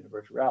might see in a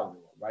virtual reality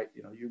world, right?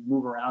 You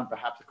move around,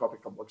 perhaps the coffee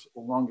cup looks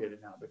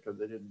elongated now because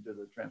they didn't do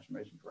the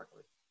transformation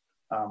correctly.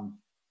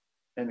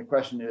 And the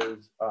question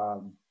is,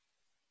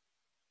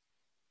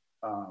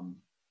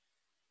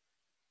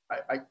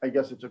 I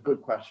guess it's a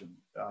good question.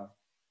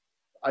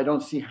 I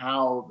don't see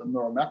how the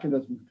neural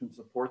mechanisms can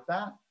support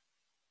that,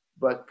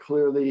 but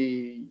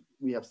clearly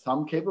we have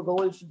some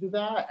capabilities to do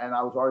that. And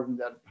I was arguing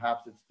that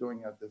perhaps it's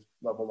doing at this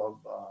level of,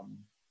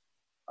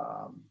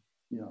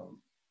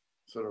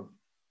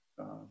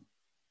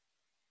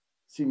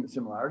 seeing the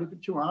similarity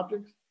between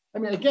objects. I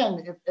mean,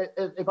 again,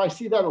 if I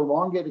see that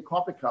elongated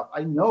coffee cup,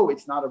 I know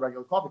it's not a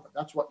regular coffee cup.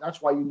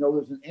 That's why you know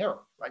there's an error,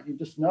 right? You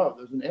just know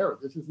there's an error.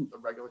 This isn't a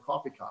regular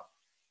coffee cup.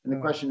 And the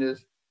question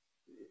is,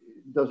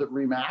 does it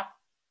remap,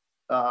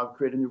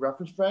 create a new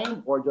reference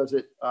frame, or does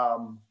it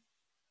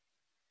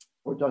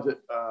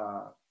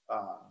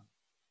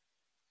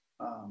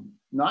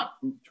not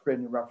create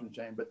a new reference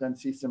frame, but then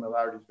see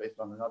similarities based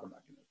on another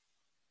mechanism?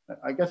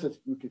 I guess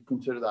we could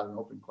consider that an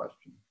open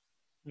question.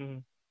 Mm-hmm.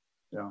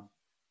 Yeah.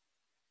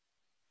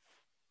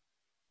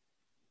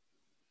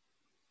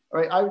 All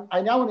right,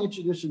 I now want to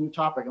introduce a new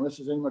topic, unless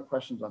there's any more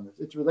questions on this.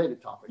 It's a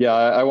related topic. Yeah,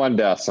 I wanted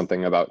to ask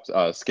something about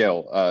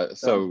scale.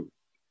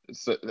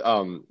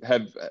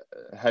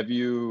 Have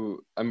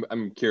you,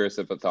 I'm curious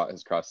if a thought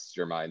has crossed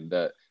your mind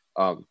that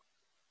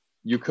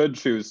you could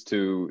choose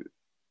to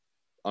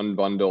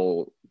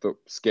unbundle the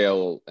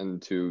scale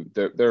into,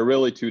 there are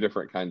really two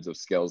different kinds of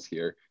scales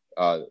here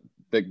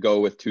that go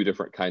with two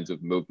different kinds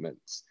of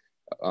movements.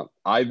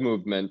 Eye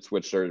movements,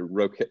 which are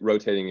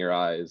rotating your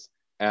eyes,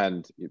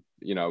 and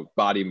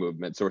body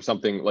movements, or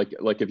something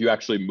like if you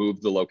actually move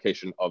the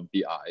location of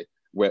the eye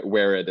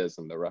where it is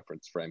in the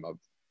reference frame of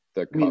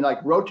the cup. You mean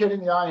like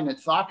rotating the eye in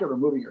its socket or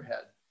moving your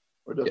head?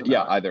 Or does it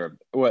matter?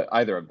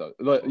 either of those.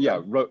 Okay. Yeah,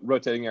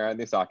 rotating your eye in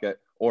the socket,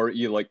 or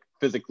you like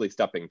physically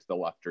stepping to the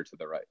left or to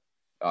the right,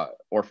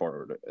 or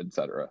forward,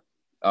 etc.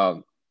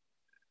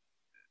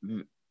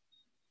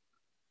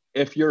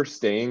 If you're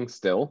staying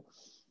still,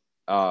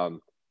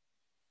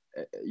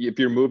 if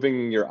you're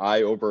moving your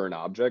eye over an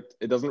object,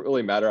 it doesn't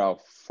really matter how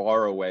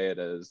far away it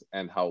is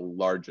and how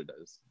large it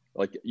is.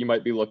 Like you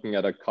might be looking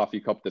at a coffee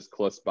cup that's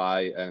close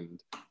by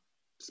and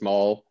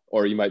small,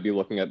 or you might be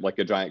looking at like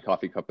a giant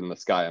coffee cup in the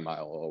sky a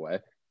mile away.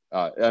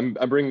 I'm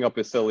bringing up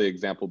a silly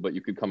example, but you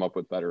could come up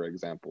with better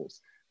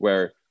examples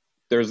where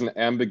there's an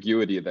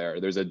ambiguity there.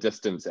 There's a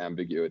distance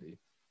ambiguity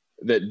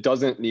that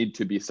doesn't need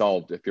to be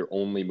solved if you're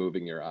only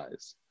moving your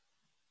eyes.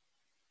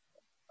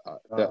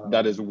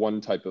 That is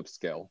one type of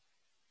scale.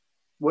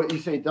 What you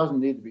say doesn't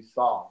need to be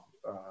solved.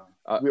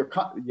 We're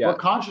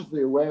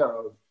consciously aware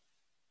of.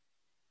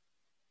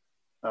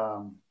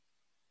 I'm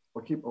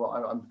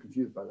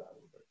confused by that a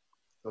little bit.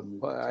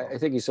 Well, I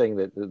think he's saying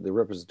that the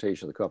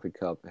representation of the coffee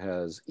cup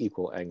has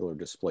equal angular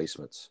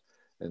displacements.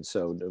 And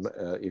so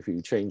if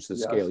you change the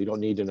scale, you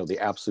don't need to know the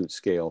absolute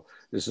scale,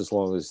 just as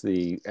long as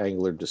the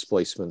angular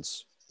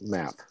displacements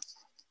map.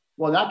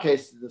 Well, in that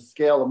case, the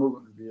scale of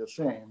movement would be the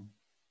same,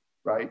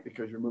 right?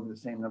 Because you're moving the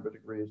same number of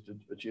degrees to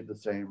achieve the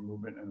same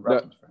movement and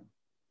reference frame.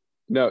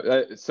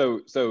 No,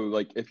 so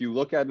like if you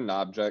look at an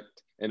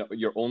object and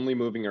you're only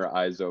moving your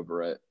eyes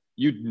over it,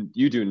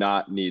 you do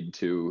not need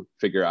to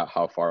figure out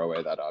how far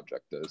away that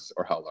object is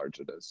or how large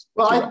it is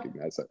to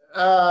recognize it.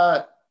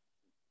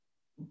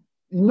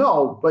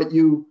 No, but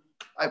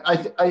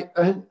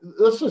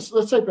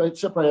let's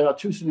separate out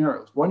two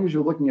scenarios. One is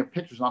you're looking at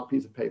pictures on a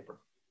piece of paper,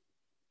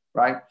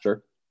 right?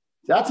 Sure.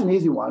 That's an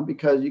easy one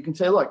because you can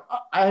say, look,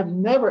 I have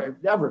never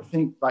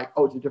think like,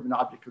 oh, it's a different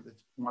object because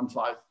it's one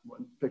size,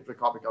 one picture of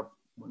coffee cup,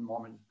 one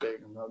moment is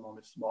big and another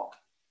moment is small.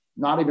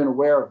 Not even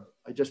aware of it.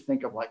 I just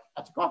think of like,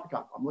 that's a coffee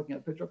cup. I'm looking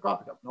at a picture of a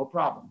coffee cup, no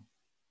problem.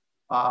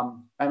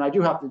 And I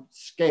do have to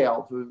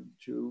scale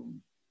to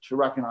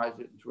recognize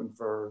it and to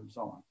infer and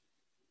so on.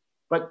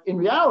 But in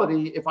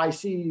reality, if I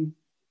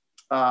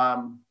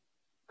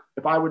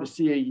were to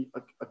see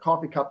a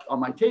coffee cup on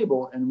my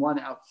table and one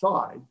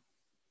outside,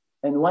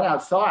 and the one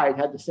outside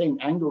had the same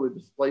angular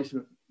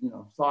displacement,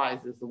 size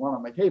as the one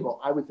on my table,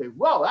 I would say,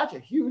 "Whoa, that's a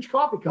huge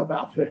coffee cup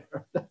out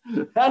there.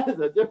 that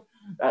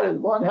is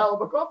one hell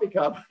of a coffee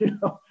cup.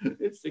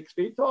 It's 6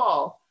 feet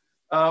tall."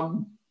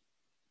 And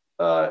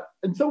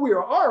so we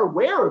are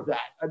aware of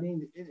that. I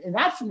mean, in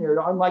that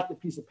scenario, unlike the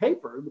piece of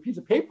paper,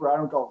 I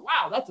don't go,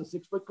 "Wow, that's a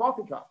 6-foot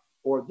coffee cup,"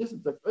 or this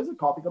is a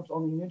coffee cup's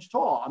only 1 inch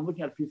tall. I'm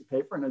looking at a piece of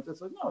paper and it's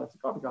just like, no, it's a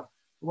coffee cup.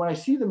 But when I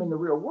see them in the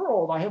real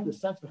world, I have the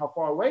sense of how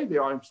far away they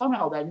are, and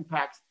somehow that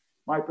impacts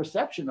my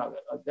perception of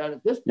it. That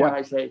at this point,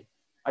 I say,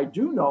 I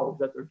do know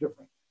that they're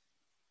different.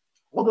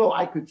 Although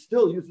I could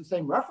still use the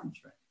same reference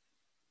frame,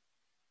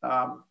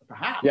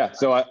 perhaps. Yeah,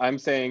 so I'm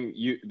saying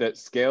that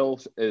scale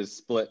is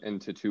split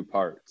into two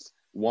parts.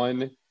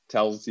 One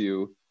tells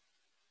you,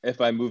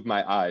 if I move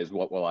my eyes,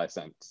 what will I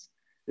sense?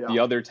 Yeah. The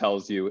other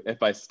tells you,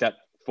 if I step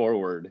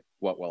forward,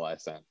 what will I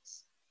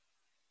sense?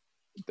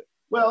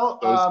 Well,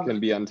 those can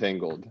be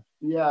untangled.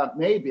 Yeah,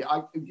 maybe.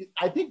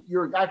 I think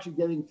you're actually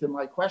getting to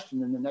my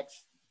question in the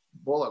next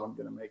bullet I'm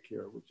going to make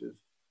here, which is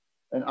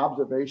an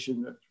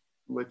observation that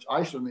which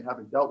I certainly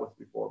haven't dealt with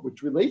before,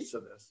 which relates to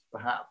this,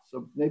 perhaps.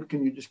 So maybe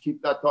can you just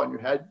keep that thought in your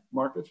head,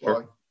 Marcus, while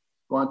I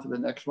go on to the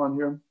next one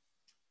here?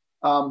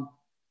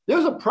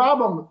 There's a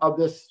problem of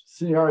this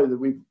scenario that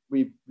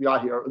we've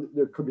got here.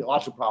 There could be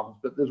lots of problems,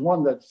 but there's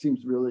one that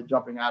seems really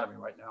jumping out at me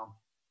right now.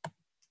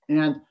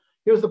 And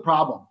here's the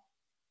problem.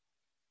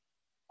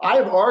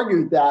 I've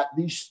argued that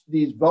these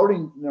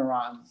voting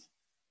neurons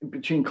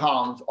between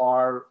columns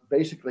are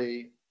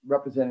basically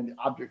representing the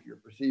object you're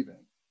perceiving.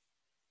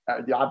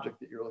 The object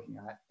that you're looking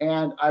at.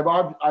 And I've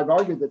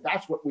argued that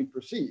that's what we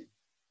perceive,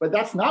 but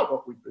that's not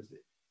what we perceive.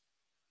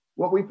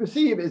 What we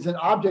perceive is an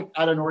object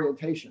at an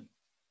orientation,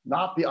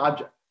 not the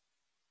object.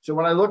 So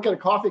when I look at a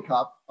coffee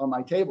cup on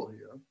my table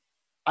here,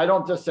 I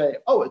don't just say,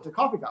 oh, it's a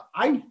coffee cup.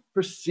 I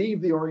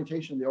perceive the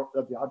orientation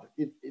of the object.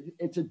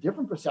 It's a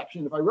different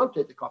perception if I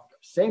rotate the coffee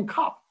cup. Same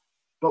cup,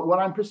 but what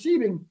I'm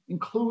perceiving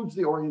includes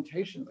the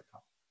orientation of the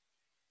cup.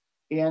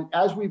 And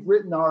as we've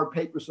written our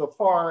paper so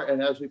far,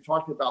 and as we've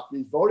talked about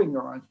these voting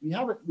neurons, we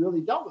haven't really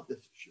dealt with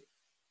this issue.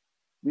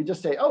 We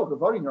just say, oh, the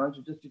voting neurons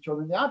are just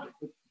determining the object,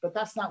 but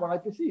that's not what I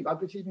perceive. I'm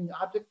perceiving the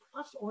object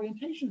plus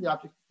orientation of the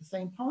object at the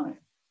same time.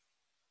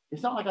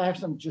 It's not like I have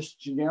some just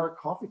generic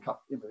coffee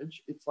cup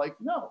image. It's like,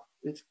 no,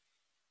 and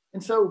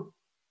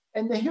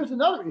then here's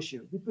another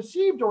issue. The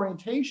perceived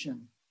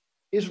orientation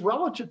is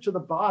relative to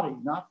the body,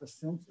 not the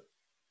senses.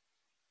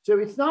 So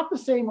it's not the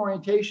same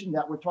orientation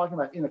that we're talking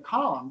about in a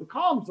column. The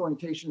column's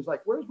orientation is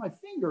like, where's my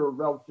finger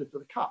relative to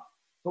the cup?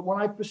 But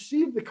when I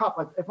perceive the cup,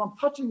 if I'm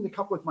touching the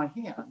cup with my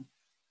hand,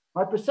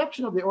 my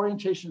perception of the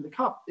orientation of the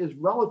cup is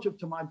relative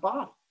to my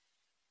body.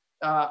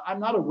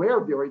 I'm not aware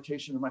of the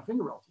orientation of my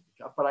finger relative to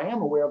the cup, but I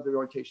am aware of the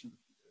orientation of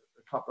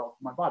the cup relative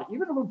to my body.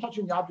 Even if I'm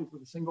touching the object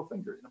with a single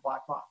finger in a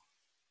black box,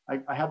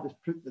 I have this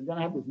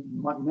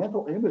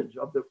mental image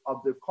of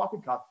the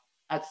coffee cup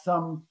at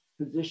some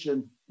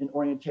position in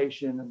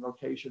orientation and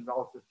rotation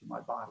relative to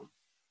my body.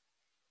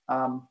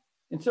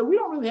 And so we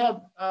don't really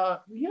have,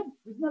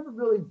 we've never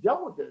really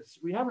dealt with this.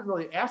 We haven't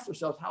really asked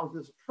ourselves how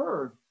this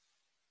occurred.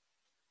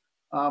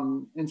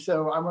 And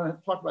so I'm going to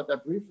talk about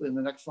that briefly in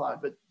the next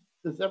slide, but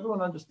does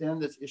everyone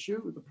understand this issue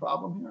with the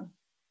problem here?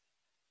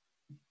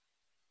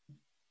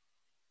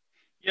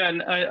 Yeah,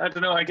 and I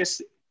don't know, I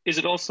guess, is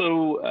it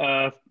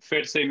also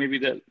fair to say maybe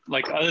that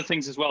like other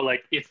things as well,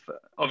 like if,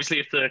 obviously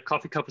if the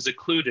coffee cup is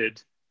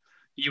occluded,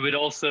 you would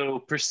also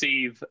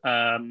perceive,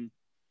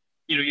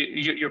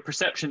 your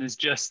perception is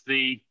just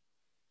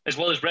as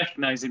well as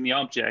recognizing the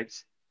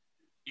object,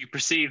 you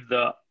perceive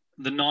the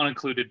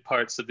non-included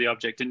parts of the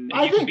object. And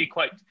you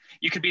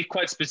could be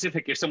quite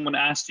specific if someone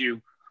asked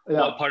you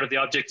what part of the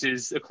object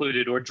is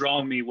occluded, or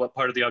draw me what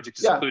part of the object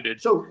is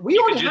occluded. So we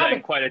you already could do have that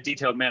in quite a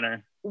detailed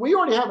manner. We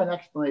already have an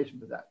explanation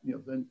for that,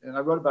 and I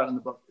wrote about it in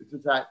the book. It's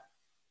that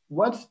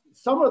once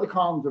some of the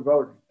columns are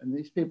voting, and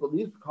these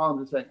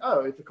columns are saying,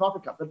 oh, it's a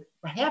coffee cup, but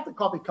half the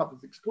coffee cup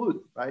is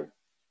excluded, right?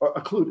 Or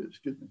occluded,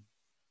 excuse me.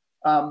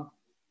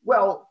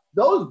 Well,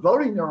 those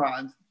voting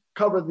neurons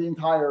cover the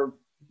entire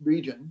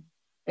region.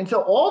 And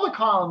so all the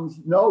columns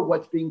know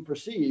what's being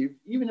perceived,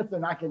 even if they're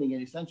not getting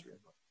any sensory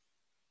input.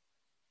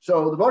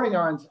 So the voting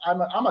neurons,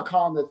 I'm a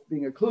column that's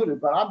being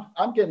occluded, but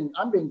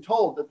I'm being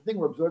told that the thing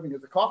we're observing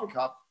is a coffee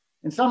cup.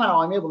 And somehow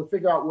I'm able to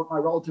figure out what my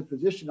relative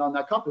position on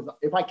that cup is.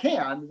 If I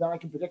can, then I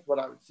can predict what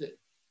I would see.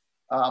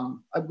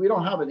 We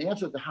don't have an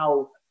answer to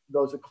how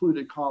those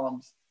occluded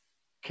columns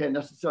can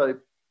necessarily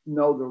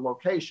know their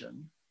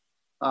location.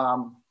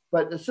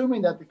 But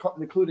assuming that the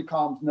occluded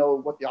columns know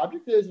what the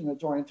object is and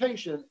its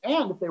orientation,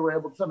 and if they were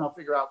able to somehow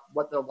figure out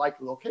what the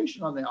likely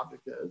location on the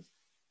object is,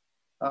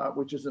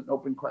 which is an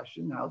open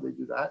question, how they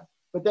do that,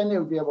 but then they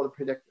would be able to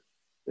predict it.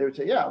 They would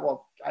say, yeah,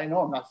 well, I know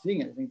I'm not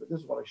seeing anything, but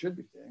this is what I should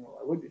be seeing, or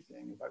I would be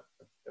seeing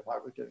if I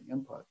was getting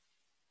input.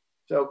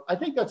 So I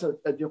think that's a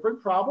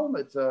different problem.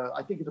 I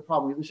think it's a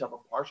problem we at least have a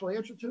partial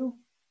answer to,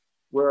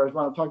 whereas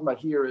what I'm talking about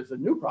here is a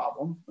new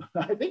problem.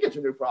 I think it's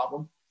a new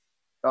problem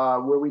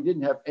where we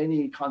didn't have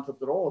any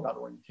concept at all about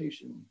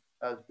orientation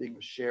as being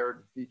a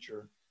shared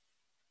feature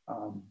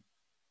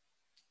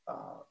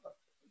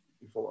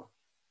before.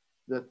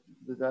 Did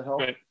that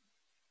help? Right.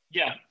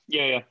 Yeah.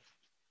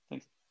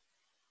 Thanks.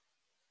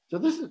 So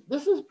this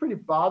is pretty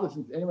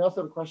bothersome. Anyone else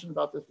have a question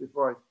about this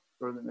before I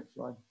go to the next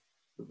slide?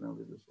 We're going to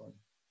leave this slide.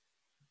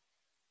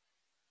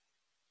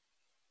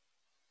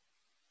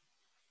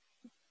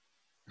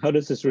 How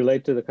does this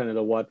relate to the kind of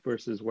the what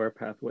versus where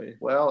pathway?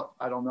 Well,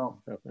 I don't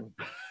know. Okay.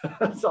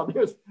 So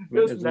here's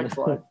the next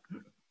slide.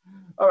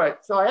 All right,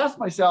 so I asked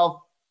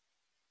myself,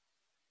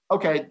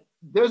 okay,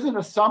 there's an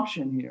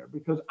assumption here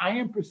because I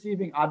am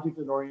perceiving object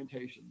and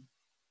orientation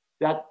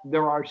that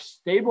there are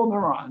stable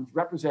neurons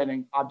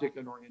representing object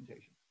and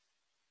orientation.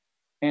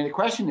 And the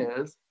question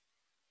is,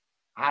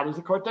 how does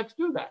the cortex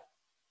do that?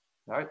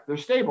 All right, they're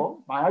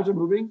stable. My eyes are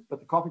moving, but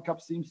the coffee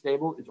cup seems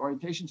stable. Its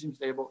orientation seems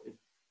stable.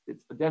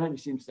 Its identity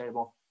seems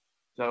stable.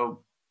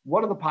 So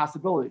what are the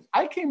possibilities?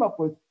 I came up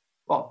with,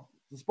 well,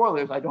 the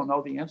spoilers, I don't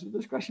know the answer to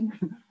this question,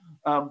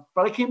 but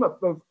I came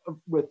up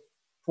with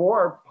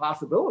 4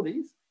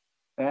 possibilities.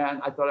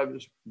 And I thought I would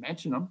just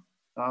mention them.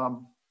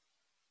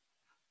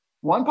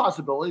 One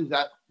possibility is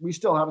that we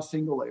still have a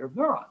single layer of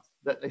neurons,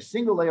 that a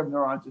single layer of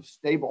neurons is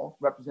stable,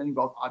 representing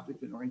both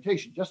object and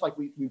orientation, just like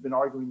we've been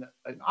arguing that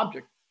an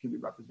object can be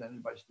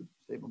represented by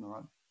stable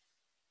neurons.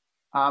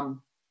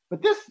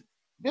 But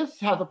this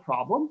has a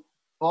problem.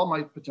 All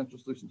my potential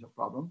solutions have a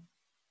problem.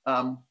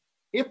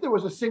 If there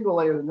was a single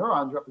layer of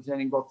neurons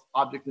representing both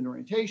object and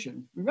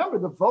orientation, remember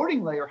the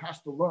voting layer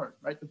has to learn,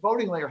 right? The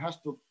voting layer has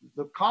to,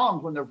 the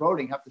columns when they're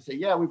voting have to say,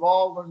 yeah, we've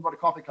all learned what a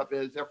coffee cup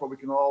is, therefore we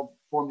can all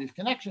form these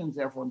connections,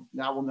 therefore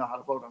now we'll know how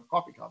to vote on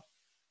coffee cups.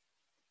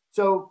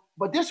 So,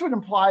 but this would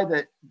imply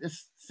that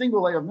this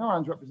single layer of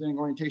neurons representing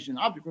orientation and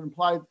object would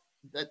imply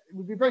that it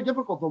would be very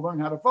difficult to learn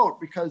how to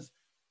vote because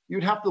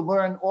you'd have to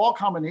learn all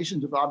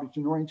combinations of object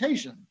and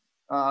orientation,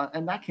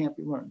 and that can't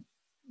be learned.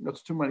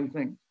 That's too many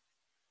things.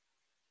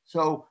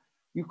 So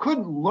you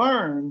couldn't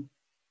learn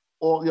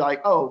all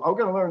like, oh, I'm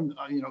going to learn,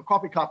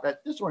 coffee cup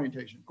at this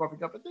orientation, coffee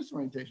cup at this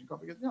orientation,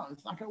 coffee cup. No,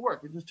 it's not going to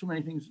work. There's just too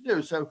many things to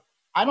do. So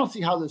I don't see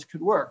how this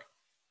could work.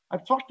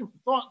 I've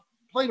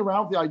played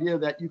around with the idea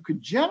that you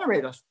could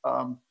generate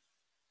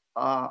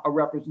a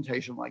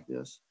representation like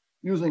this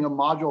using a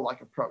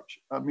module-like approach,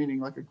 meaning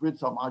like a grid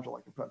cell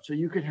module-like approach. So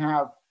you could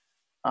have,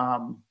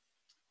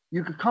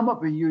 you could come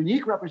up with a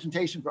unique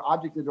representation for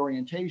object and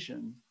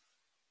orientation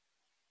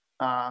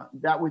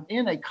that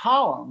within a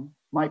column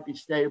might be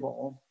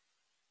stable.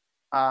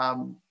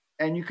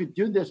 And you could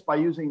do this by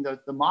using the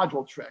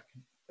module trick,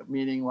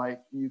 meaning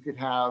like you could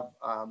have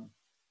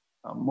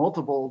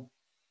multiple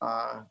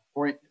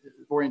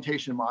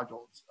orientation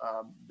modules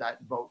that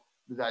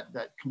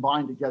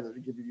combine together to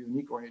give you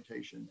unique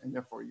orientation. And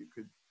therefore you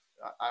could,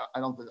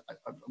 I'm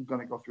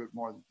going to go through it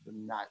more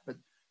than that, but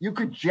you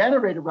could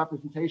generate a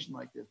representation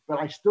like this, but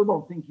I still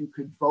don't think you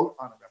could vote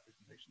on a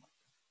representation like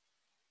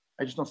this.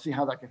 I just don't see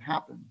how that could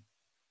happen.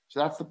 So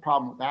that's the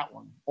problem with that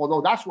one.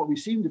 Although that's what we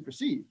seem to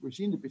perceive. We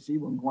seem to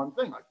perceive one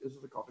thing, like this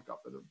is a coffee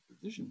cup at a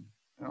position,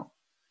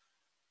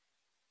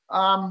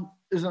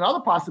 There's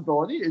another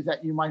possibility is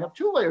that you might have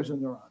two layers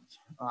of neurons,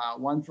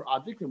 one for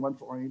object and one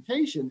for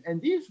orientation.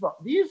 And these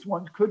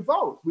ones could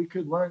vote. We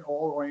could learn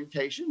all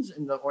orientations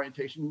in the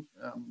orientation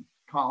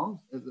columns,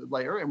 the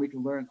layer, and we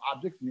can learn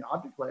objects in the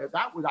object layer.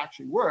 That would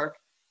actually work.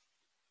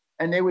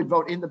 And they would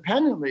vote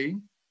independently.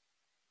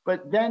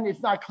 But then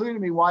it's not clear to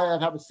me why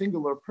I'd have a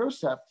single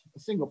percept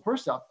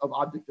of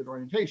object and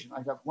orientation.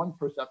 I'd have one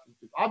percept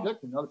is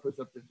object, another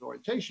percept is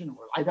orientation,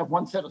 or I'd have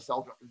one set of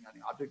cells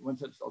representing object, one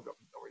set of cells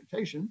representing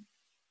orientation.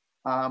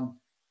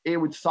 It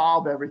would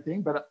solve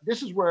everything, but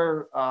this is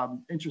where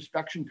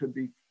introspection could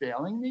be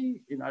failing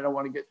me. I don't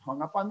want to get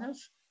hung up on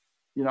this,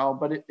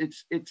 but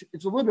it's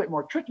a little bit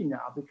more tricky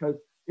now because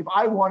if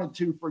I wanted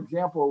to, for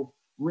example,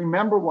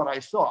 remember what I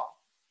saw,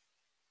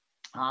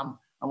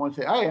 I want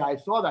to say, hey, I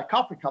saw that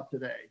coffee cup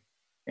today.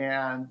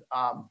 And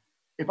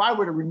if I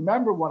were to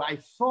remember what I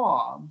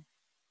saw,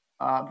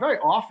 very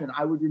often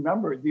I would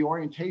remember the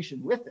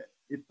orientation with it.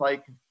 It's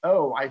like,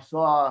 oh, I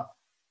saw,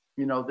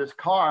 this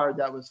car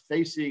that was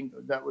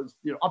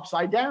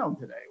upside down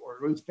today,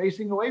 or it was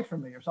facing away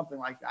from me or something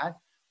like that.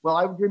 Well,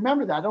 I would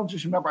remember that. I don't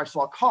just remember I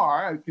saw a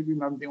car, I could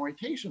remember the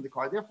orientation of the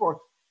car. Therefore,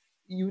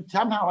 you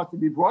somehow have to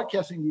be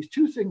broadcasting these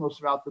two signals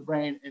throughout the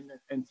brain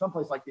in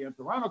someplace like the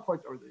entorhinal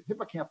cortex or the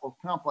hippocampal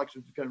complex,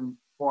 which is going to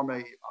form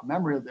a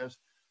memory of this.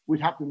 We'd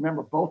have to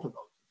remember both of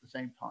those at the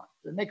same time.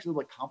 So it makes it a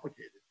little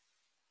complicated.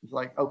 It's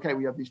like, okay,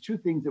 we have these two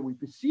things that we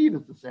perceive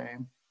as the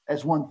same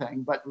as one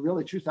thing, but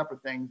really two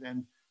separate things.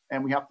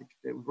 And we have to,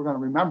 if we're going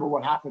to remember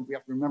what happened, we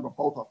have to remember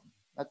both of them.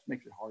 That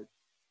makes it hard.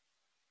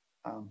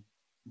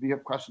 If you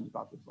have questions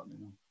about this, let me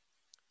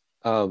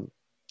know.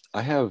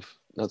 I have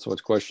not so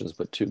much questions,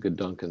 but two good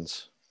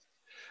Duncans.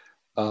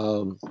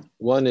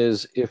 One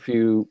is if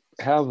you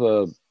have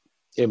a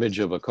image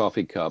of a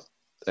coffee cup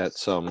at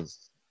some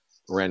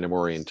random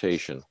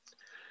orientation,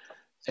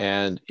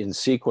 and in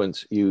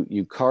sequence,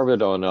 you carve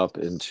it on up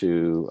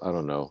into, I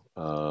don't know,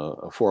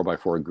 a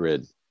 4x4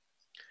 grid.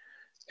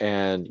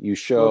 And you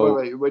show...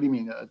 Wait, what do you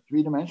mean? A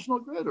three-dimensional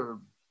grid or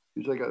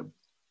it's like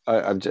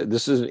a...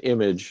 this is an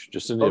image,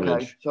 just an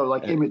image. So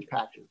like image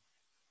patches.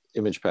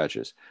 Image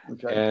patches.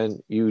 Okay. And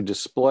you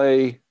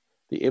display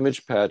the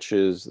image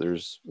patches.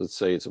 There's, let's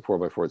say it's a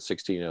 4x4, it's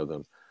 16 of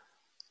them.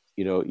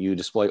 You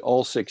display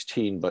all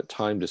 16, but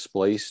time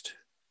displaced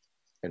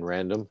and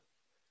random.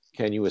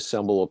 Can you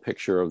assemble a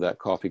picture of that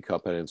coffee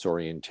cup and its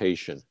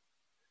orientation?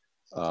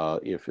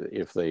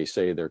 If they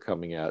say they're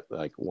coming at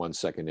like 1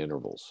 second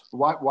intervals.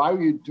 Why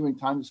are you doing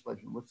time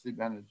displacement? What's the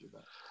advantage of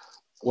that?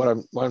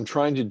 What I'm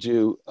trying to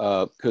do,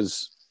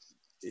 because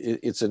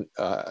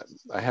I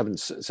haven't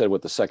said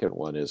what the second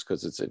one is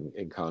because it's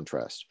in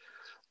contrast.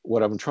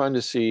 What I'm trying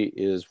to see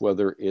is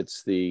whether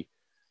it's the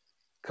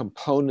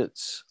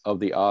components of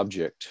the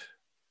object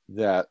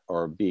that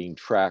are being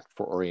tracked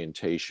for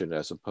orientation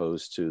as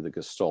opposed to the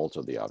gestalt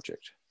of the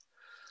object.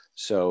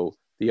 So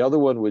the other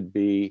one would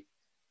be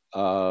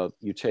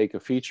you take a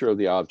feature of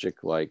the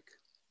object like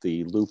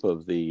the loop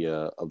of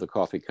the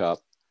coffee cup,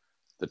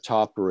 the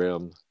top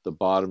rim, the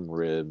bottom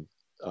rim,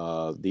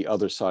 the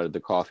other side of the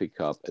coffee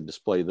cup and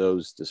display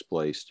those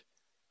displaced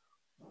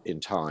in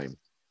time,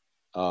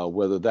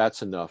 whether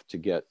that's enough to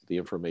get the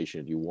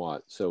information you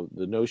want. So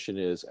the notion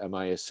is, am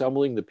I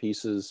assembling the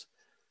pieces,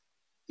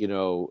 you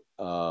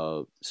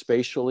know,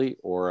 spatially,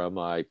 or am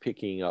I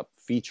picking up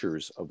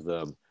features of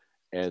them?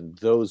 And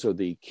those are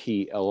the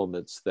key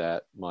elements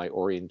that my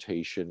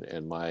orientation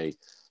and my...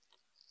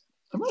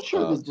 I'm not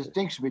sure the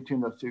distinction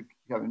between those two,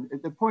 Kevin.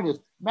 The point is,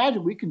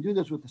 imagine we can do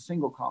this with a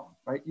single column,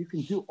 right? You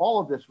can do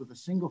all of this with a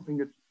single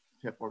fingertip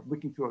or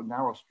looking through a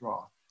narrow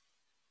straw.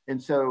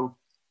 And so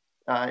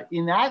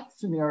in that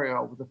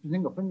scenario with a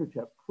single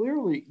fingertip,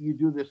 clearly you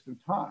do this through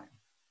time,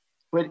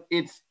 but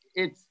it's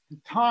the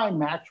time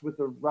matched with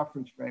the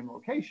reference frame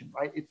location,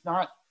 right? It's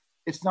not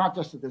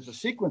just that there's a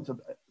sequence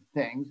of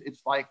things.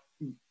 It's like,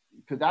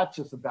 because that's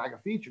just a bag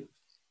of features.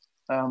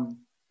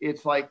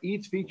 It's like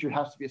each feature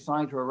has to be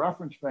assigned to a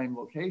reference frame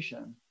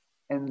location,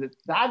 and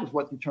that is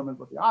what determines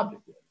what the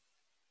object is.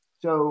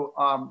 So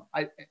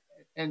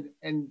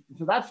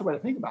so that's the way to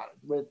think about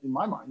it. In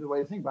my mind, the way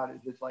to think about it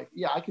is, it's like,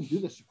 yeah, I can do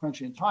this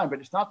sequentially in time, but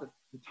it's not the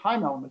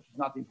time element is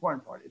not the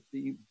important part. It's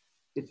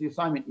the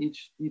assignment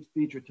each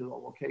feature to the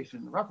location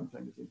in the reference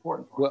frame is the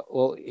important part.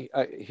 Well,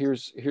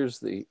 here's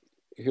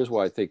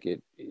why I think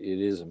it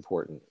is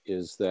important,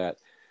 is that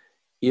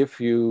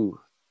if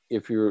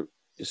you're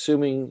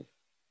assuming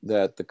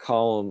that the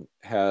column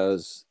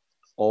has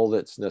all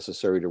that's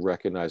necessary to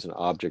recognize an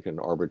object in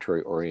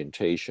arbitrary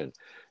orientation,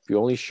 if you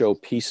only show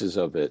pieces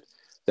of it,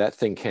 that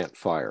thing can't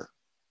fire.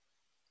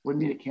 What do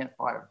you mean it can't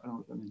fire? I don't know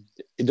what that means.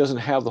 It doesn't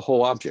have the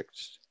whole object.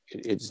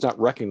 It's not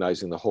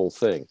recognizing the whole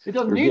thing. It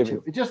doesn't need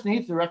to. It just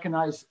needs to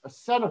recognize a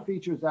set of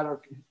features that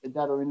are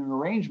in an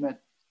arrangement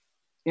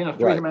in a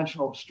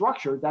three-dimensional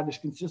structure that is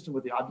consistent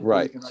with the object.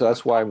 Right. So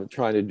that's why I'm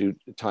trying to do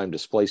time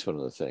displacement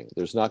of the thing.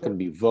 There's not going to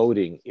be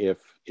voting if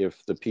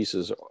the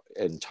pieces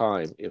in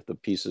time, if the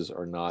pieces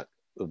are not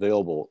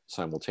available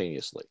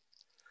simultaneously.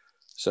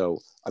 So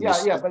but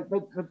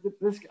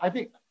this, I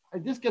think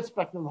this gets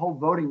back to the whole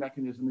voting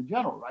mechanism in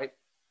general, right?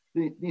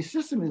 The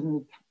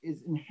system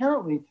is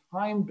inherently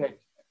time-based.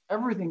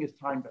 Everything is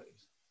time-based.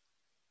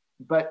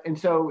 And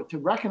so to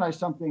recognize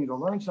something, to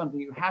learn something,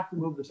 you have to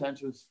move the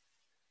sensors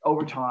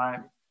over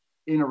time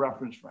in a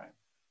reference frame.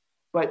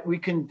 But you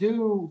can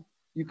do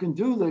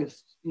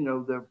this, you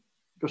know, the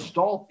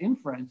Gestalt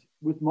inference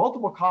with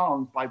multiple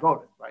columns by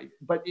voting, right?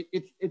 But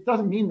it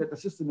doesn't mean that the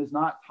system is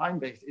not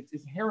time-based. It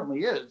inherently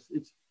is.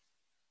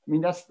 I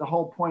mean, that's the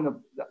whole point of,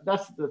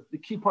 that's the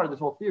key part of this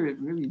whole theory. You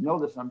really know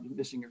this, I'm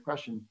missing your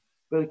question.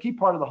 But a key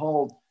part of the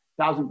whole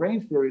thousand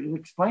brains theory, it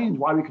explains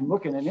why we can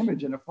look at an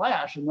image in a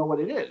flash and know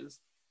what it is,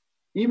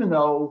 even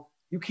though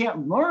you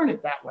can't learn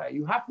it that way.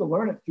 You have to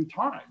learn it through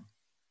time.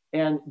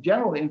 And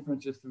generally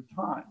inference is through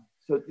time.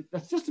 So the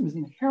system is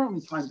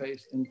inherently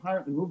time-based and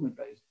inherently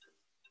movement-based.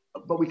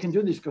 But we can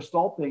do these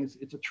Gestalt things.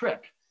 It's a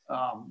trick,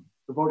 the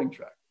voting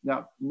trick.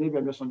 Now, maybe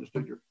I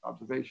misunderstood your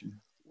observation.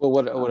 Well,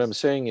 what I'm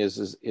saying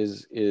is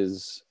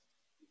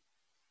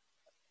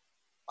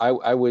I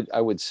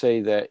would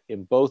say that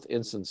in both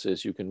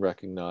instances you can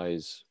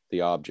recognize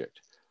the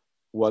object,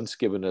 once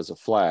given as a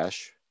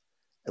flash,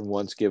 and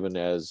once given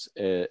as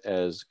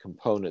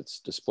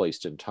components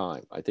displaced in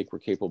time. I think we're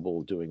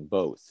capable of doing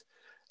both.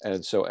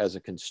 And so as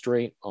a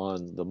constraint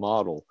on the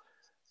model,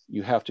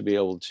 you have to be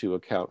able to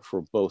account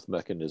for both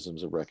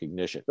mechanisms of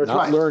recognition. That's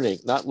not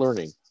right.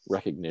 learning,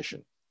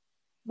 recognition.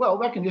 Well,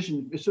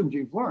 recognition assumes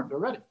you've learned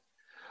already,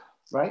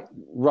 right?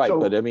 Right, so,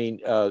 but I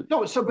mean... but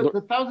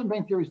the thousand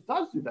brain theories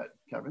does do that,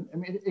 Kevin. I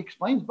mean, it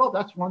explains both.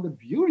 That's one of the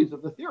beauties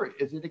of the theory,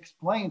 is it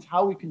explains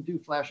how we can do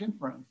flash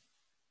inference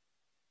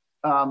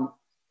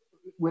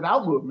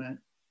without movement.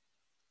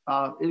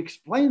 It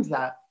explains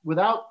that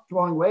without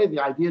throwing away the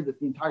idea that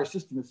the entire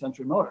system is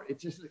sensory motor.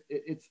 It's just,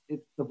 it's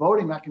the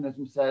voting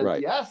mechanism says,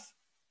 right. Yes,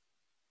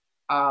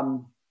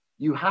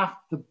 you have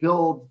to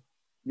build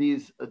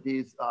these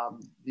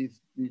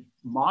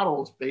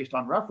models based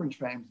on reference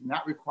frames, and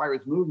that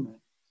requires movement.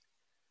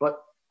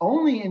 But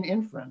only in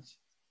inference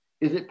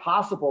is it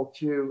possible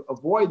to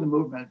avoid the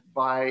movement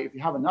by, if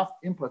you have enough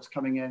inputs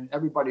coming in,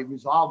 everybody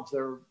resolves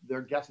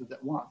their guesses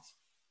at once,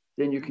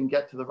 then you can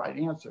get to the right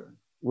answer.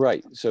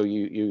 Right. So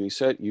you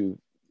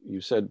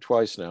said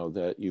twice now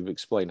that you've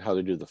explained how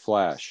to do the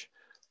flash,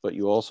 but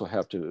you also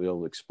have to be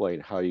able to explain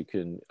how you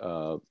can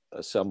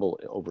assemble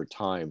over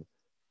time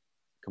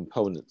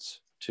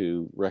components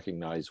to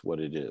recognize what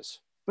it is.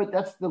 But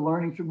that's the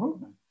learning through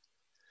movement.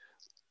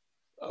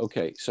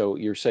 Okay, so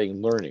you're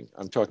saying learning.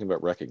 I'm talking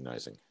about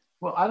recognizing.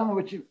 Well, I don't know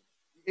what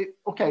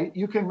okay,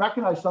 you can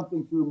recognize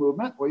something through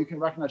movement, or you can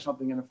recognize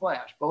something in a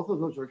flash. Both of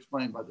those are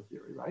explained by the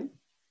theory, right?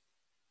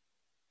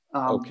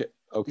 Okay.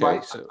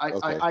 Right? So,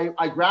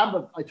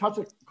 I touch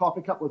a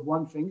coffee cup with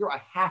one finger.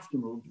 I have to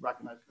move to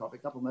recognize the coffee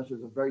cup unless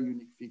there's a very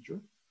unique feature.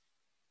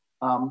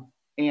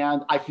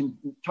 And I can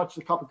touch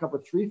the coffee cup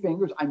with three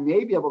fingers. I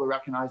may be able to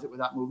recognize it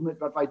without movement,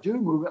 but if I do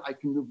move it, I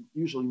can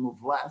usually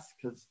move less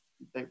because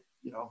they,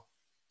 you know.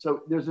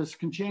 So there's this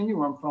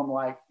continuum from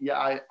like, yeah,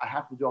 I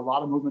have to do a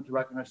lot of movement to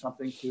recognize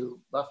something, to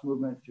less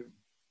movement, to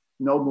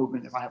no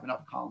movement if I have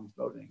enough columns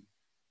voting.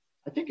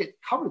 I think it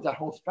covers that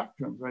whole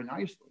spectrum very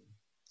nicely.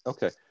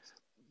 Okay.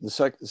 The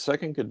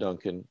second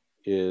Duncan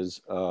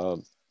is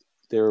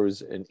there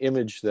was an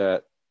image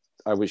that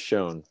I was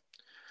shown,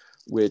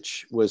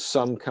 which was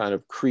some kind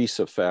of crease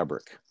of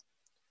fabric.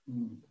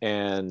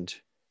 And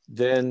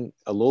then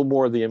a little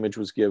more of the image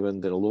was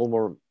given, then a little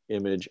more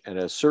image, and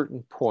at a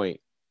certain point,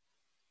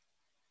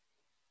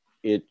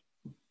 it,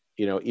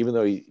 you know, even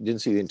though you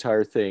didn't see the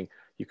entire thing,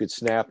 you could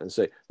snap and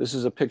say, this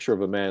is a picture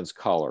of a man's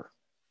collar.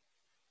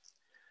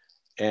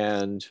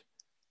 And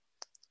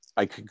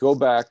I could go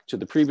back to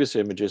the previous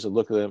images and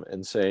look at them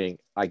and saying,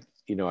 I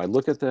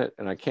look at that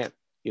and I can't,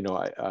 you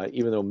know,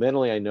 even though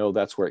mentally I know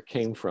that's where it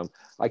came from,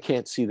 I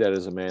can't see that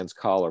as a man's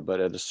collar. But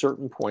at a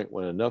certain point,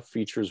 when enough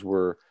features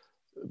were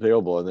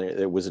available and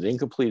it was an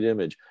incomplete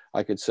image,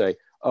 I could say,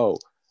 oh,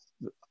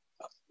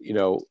 you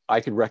know,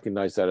 I could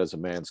recognize that as a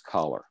man's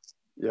collar.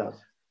 Yeah.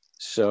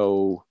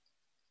 So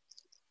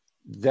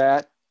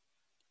that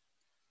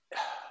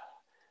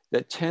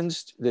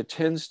tends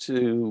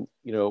to,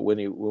 you know,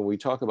 when we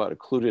talk about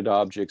occluded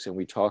objects and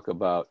we talk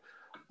about,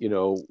 you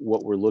know,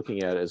 what we're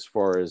looking at as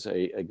far as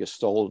a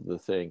gestalt of the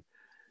thing,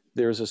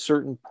 there's a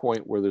certain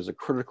point where there's a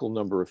critical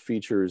number of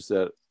features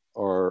that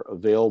are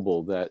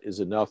available that is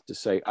enough to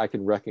say, I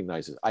can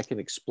recognize it. I can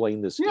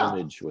explain this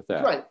image with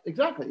that. Right,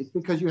 exactly. It's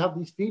because you have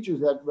these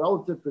features at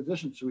relative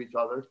positions to each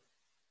other,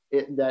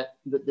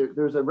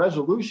 there's a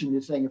resolution.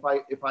 You're saying if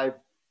I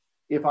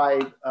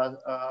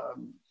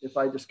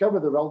discover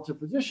the relative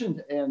positions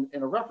and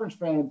in a reference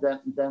frame,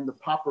 then the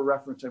proper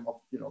reference frame,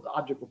 you know, the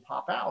object will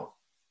pop out.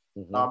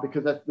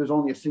 Because there's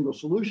only a single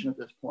solution at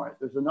this point.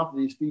 There's enough of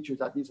these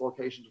features at these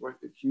locations where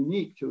it's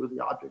unique to the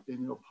object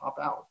and it'll pop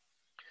out.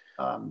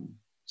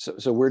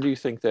 So where do you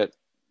think that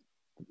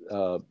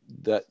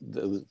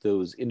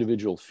those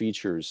individual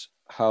features,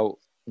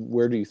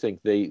 where do you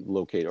think they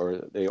locate?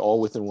 Are they all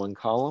within one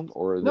column,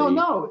 or are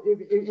No.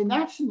 In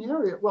that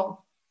scenario,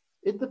 well,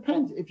 it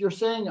depends. If you're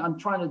saying I'm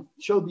trying to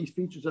show these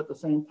features at the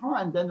same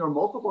time, then there are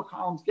multiple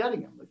columns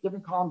getting them. Like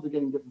different columns are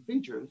getting different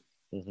features.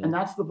 And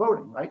that's the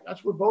voting, right?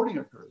 That's where voting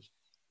occurs.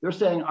 They're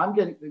saying I'm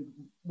getting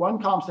one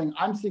column saying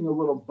I'm seeing a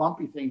little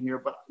bumpy thing here,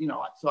 but you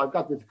know, so I've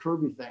got this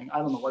curvy thing. I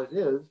don't know what it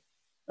is.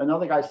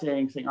 Another guy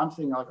saying I'm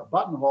seeing like a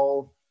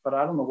buttonhole, but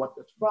I don't know what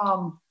that's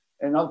from.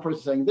 And another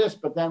person saying this,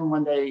 but then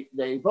when they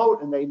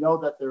vote and they know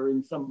that they're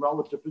in some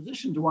relative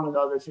position to one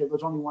another, they say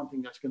there's only one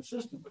thing that's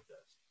consistent with this.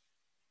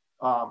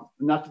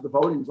 And that's what the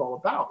voting is all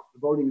about.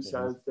 The voting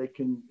says they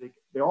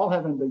all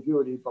have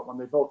ambiguity, but when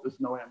they vote,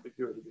 there's no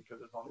ambiguity because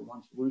there's only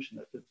one solution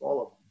that fits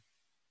all of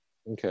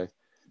them. Okay.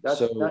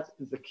 That is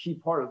the key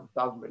part of the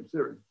thousand-range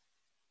theory.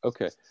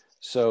 Okay.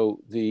 So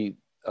the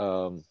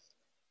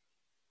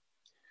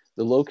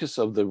locus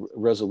of the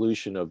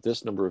resolution of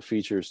this number of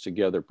features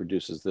together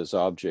produces this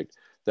object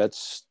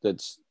that's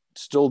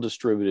still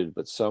distributed,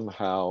 but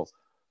somehow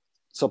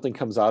something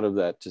comes out of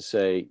that to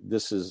say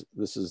this is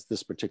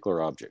this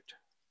particular object.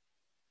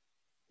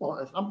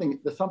 Well,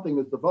 the something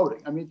is the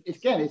voting. I mean,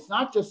 again, it's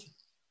not just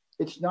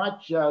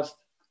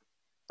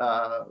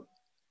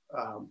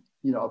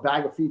you know, a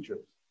bag of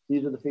features.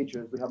 These are the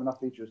features. We have enough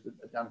features to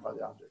identify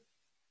the object.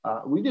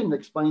 We didn't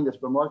explain this,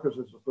 but Marcus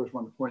was the first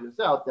one to point this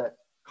out, that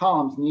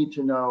columns need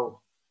to know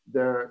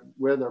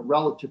where their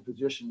relative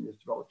position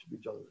is relative to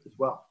each other as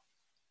well.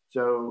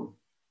 So,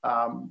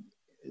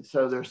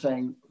 so they're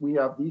saying we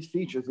have these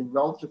features in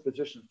relative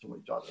positions to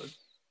each other,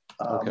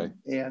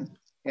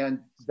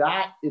 and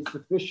that is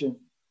sufficient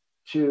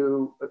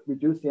to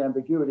reduce the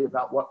ambiguity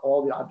about what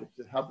all the objects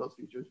that have those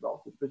features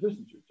relative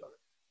positions to each other.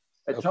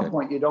 At some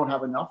point, you don't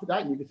have enough of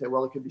that, and you can say,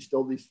 well, it could be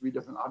still these three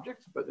different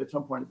objects, but at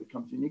some point it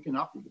becomes unique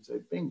enough, you could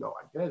say, bingo,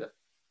 I get it.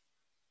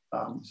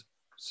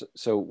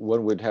 So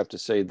one would have to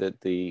say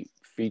that the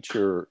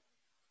feature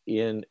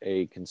in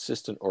a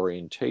consistent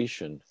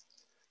orientation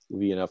would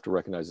be enough to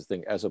recognize the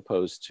thing, as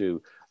opposed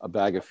to a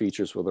bag of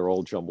features where they're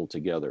all jumbled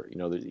together. You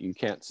know, that you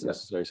can't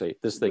necessarily say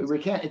this thing.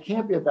 It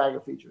can't be a bag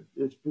of features.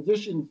 It's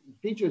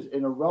features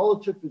in a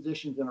relative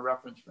positions in a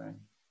reference frame.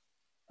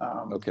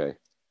 Okay.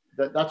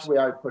 That's the way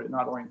I would put it,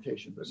 not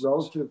orientation, but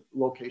relative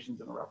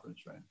locations in a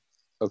reference frame.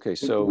 Okay,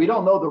 so we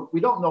don't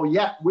know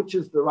yet which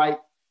is the right.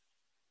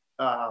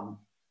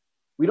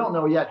 We don't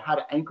know yet how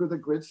to anchor the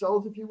grid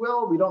cells, if you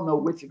will. We don't know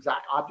which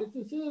exact object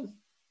this is,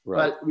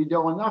 but we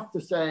know enough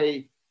to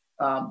say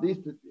by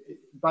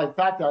the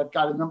fact that I've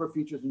got a number of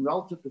features in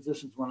relative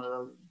positions, one of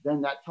those, then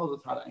that tells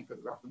us how to anchor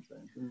the reference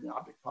frame, and the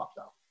object pops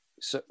out.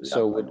 So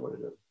what it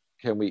is.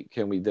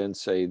 Can we then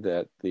say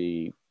that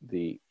the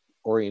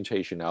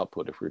orientation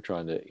output, if we're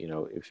trying to, you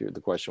know, the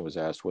question was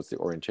asked, what's the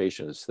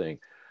orientation of this thing?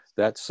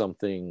 That's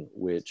something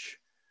which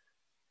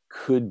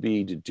could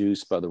be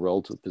deduced by the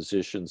relative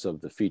positions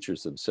of the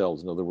features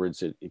themselves. In other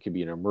words, it could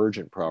be an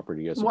emergent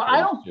property as well.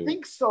 I don't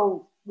think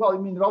so. Well, I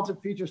mean,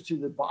 relative features to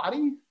the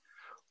body.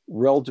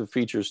 Relative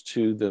features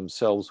to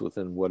themselves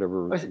within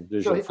whatever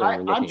visual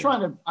frame you're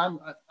looking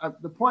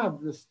at. The point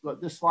of this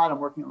slide I'm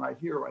working on right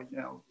here right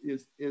now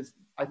is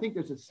I think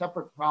there's a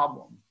separate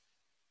problem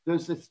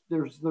there's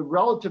the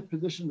relative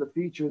position of the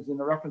features in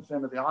the reference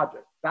frame of the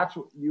object. That's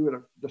what you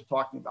were just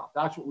talking about.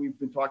 That's what we've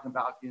been talking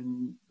about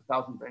in the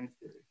Thousand Brains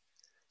theory.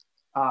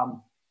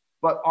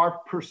 But our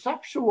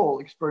perceptual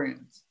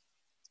experience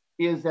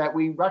is that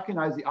we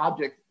recognize the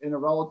object in a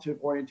relative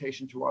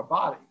orientation to our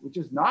body, which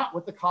is not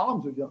what the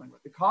columns are dealing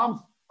with. The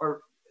columns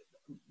are,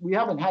 we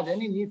haven't had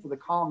any need for the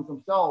columns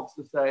themselves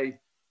to say,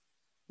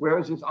 where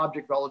is this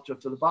object relative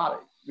to the body?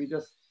 We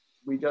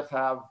just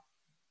have,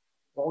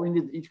 all we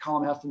need, each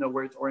column has to know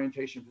where its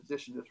orientation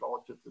position is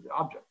relative to the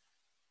object.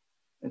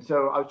 And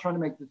so I was trying to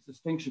make this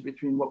distinction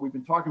between what we've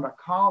been talking about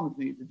columns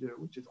need to do,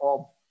 which is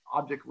all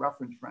object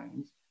reference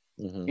frames,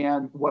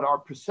 and what our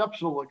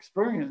perceptual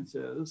experience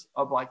is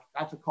of, like,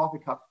 that's a coffee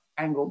cup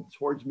angled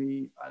towards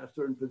me at a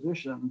certain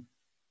position.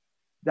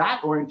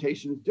 That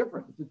orientation is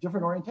different. It's a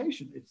different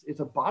orientation. It's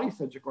a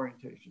body-centric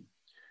orientation.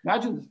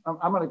 Imagine this,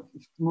 I'm going to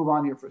move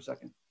on here for a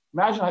second.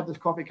 Imagine I have this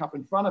coffee cup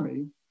in front of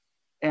me,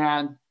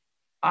 and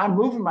I'm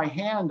moving my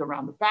hand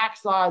around the back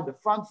side, the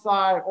front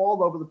side,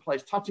 all over the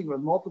place, touching with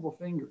multiple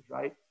fingers,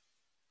 right?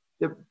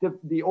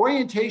 The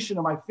orientation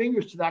of my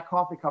fingers to that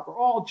coffee cup are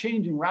all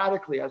changing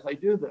radically as I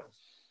do this.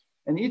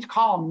 And each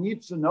column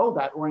needs to know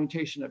that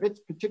orientation of its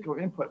particular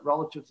input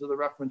relative to the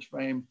reference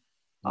frame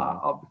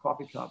of the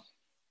coffee cup.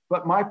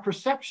 But my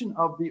perception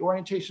of the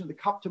orientation of the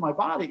cup to my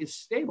body is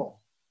stable.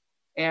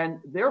 And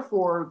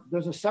therefore,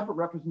 there's a separate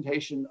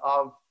representation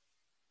of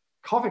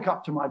coffee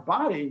cup to my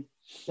body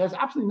that has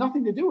absolutely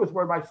nothing to do with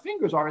where my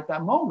fingers are at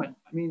that moment.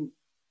 I mean,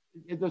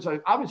 there's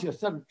obviously a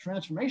set of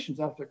transformations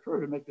that have to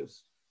occur to make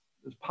this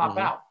pop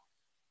out.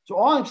 So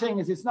all I'm saying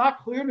is it's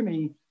not clear to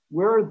me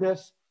where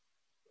this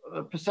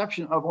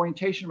perception of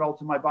orientation relative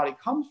to my body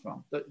comes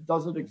from.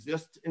 Does it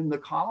exist in the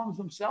columns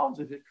themselves?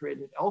 Is it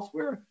created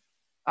elsewhere?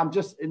 And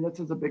this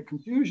is a big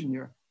confusion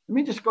here. Let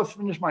me just go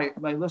finish my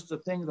list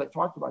of things I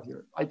talked about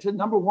here. I said,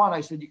 number one,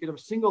 I said you could have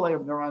a single layer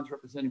of neurons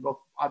representing both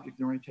object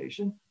and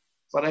orientation,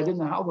 but I didn't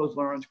know how those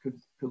neurons could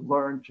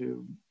learn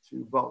to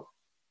both.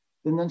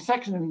 Then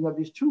secondly, you have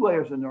these two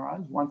layers of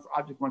neurons, one for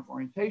object, one for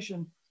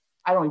orientation.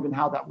 I don't even know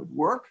how that would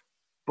work,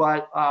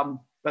 but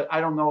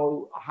I don't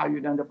know how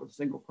you'd end up with a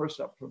single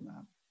percept from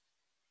that.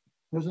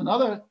 There's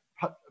another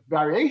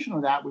variation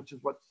of that, which is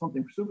what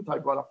something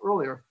Subhatai brought up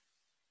earlier,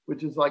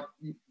 which is like,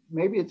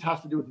 maybe it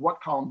has to do with what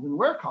columns and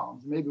where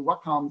columns. Maybe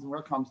what columns and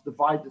where columns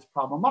divide this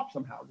problem up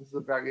somehow. This is a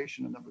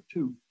variation of number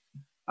two,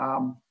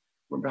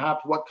 when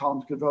perhaps what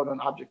columns could vote on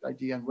object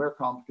ID and where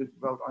columns could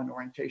vote on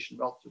orientation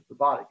relative to the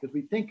body. Because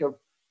we think of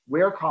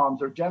where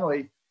columns are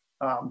generally,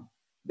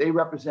 they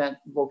represent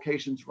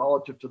locations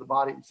relative to the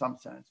body in some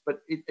sense. But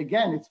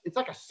again, it's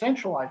like a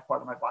centralized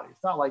part of my body.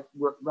 It's not like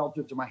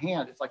relative to my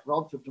hand. It's like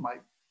relative to my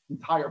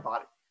entire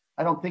body.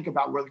 I don't think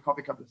about where the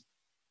coffee cup is.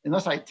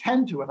 Unless I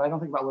tend to it, I don't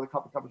think about where the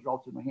coffee cup is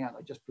relative to my hand.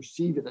 I just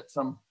perceive it at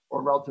some,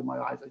 or relative to my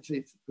eyes. I'd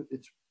say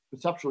it's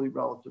perceptually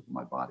relative to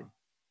my body.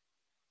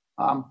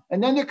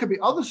 And then there could be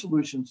other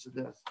solutions to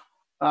this.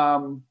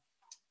 And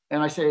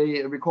I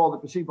say, recall the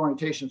perceived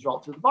orientation is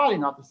relative to the body,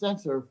 not the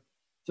sensor.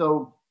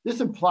 So this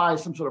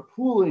implies some sort of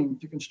pooling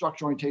to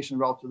construct orientation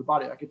relative to the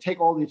body. I could take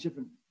all these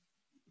different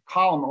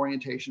column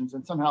orientations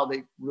and somehow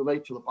they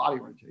relate to the body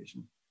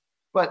orientation.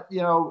 But,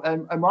 you know,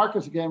 and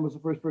Marcus, again, was the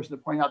first person to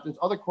point out there's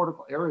other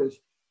cortical areas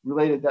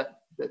related that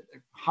are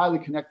highly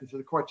connected to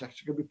the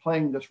cortex. You could be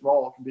playing this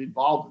role, can be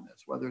involved in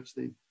this, whether it's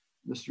the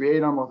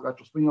striatum or the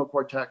retrosplenial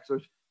cortex.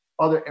 There's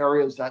other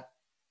areas that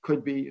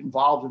could be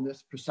involved in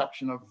this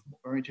perception of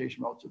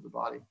orientation relative to the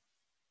body.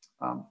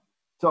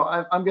 So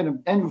I'm going to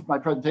end with my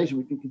presentation.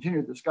 We can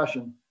continue the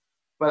discussion,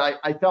 but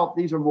I felt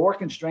these are more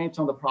constraints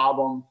on the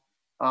problem.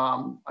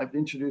 I've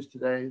introduced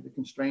today the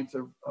constraints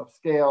of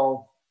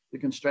scale, the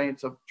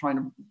constraints of trying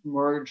to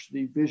merge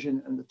the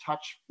vision and the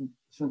touch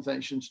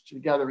sensations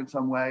together in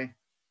some way.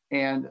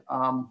 And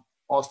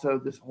also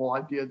this whole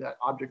idea that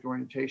object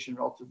orientation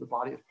relative to the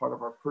body is part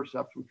of our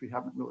percepts, which we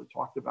haven't really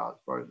talked about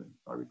as far as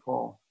I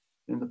recall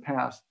in the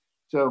past.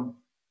 So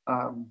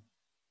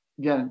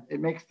again, it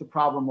makes the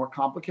problem more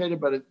complicated,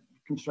 but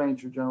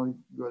constraints are generally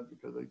good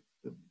because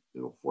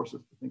it'll force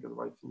us to think of the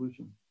right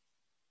solution.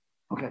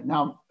 Okay,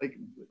 now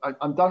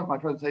I'm done with my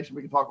presentation.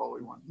 We can talk all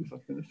we want.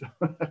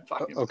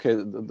 Okay,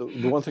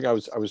 the one thing I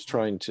was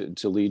trying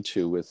to lead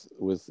to with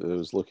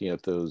was looking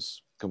at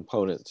those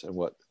components and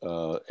what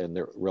and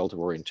their relative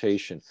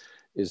orientation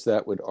is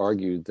that would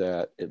argue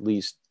that at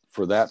least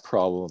for that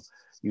problem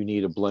you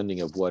need a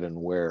blending of what and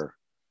where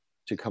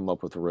to come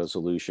up with a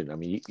resolution. I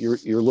mean,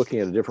 you're looking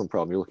at a different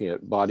problem. You're looking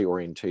at body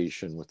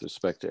orientation with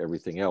respect to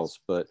everything else,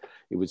 but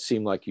it would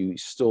seem like you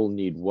still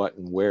need what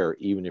and where,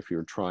 even if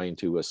you're trying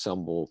to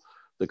assemble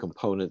the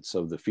components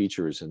of the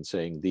features and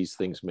saying these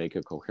things make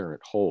a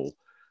coherent whole.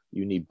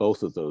 You need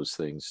both of those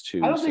things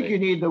to. I don't think you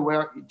need the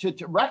where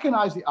to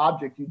recognize the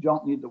object. You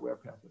don't need the where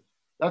pathways.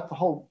 That's the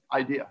whole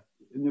idea.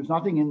 And there's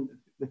nothing in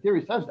the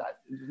theory says that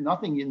there's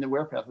nothing in the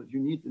where pathways. You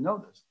need to know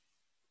this.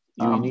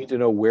 You need to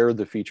know where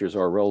the features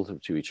are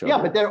relative to each other.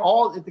 Yeah, but they're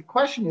all. The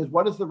question is,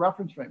 what is the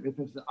reference frame? If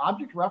it's an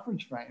object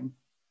reference frame,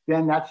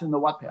 then that's in the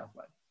what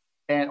pathway.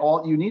 And all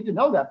you need to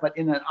know that, but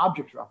in an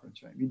object reference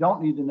frame. You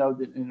don't need to know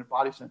that in a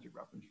body-centric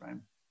reference frame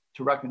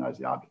to recognize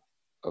the object.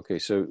 Okay,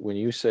 so when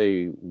you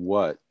say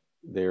what,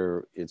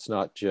 there, it's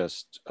not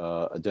just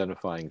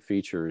identifying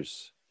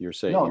features. You're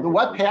saying no, the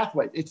what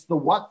pathway. It's the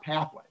what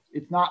pathway.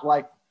 It's not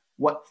like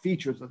what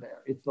features are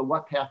there. It's the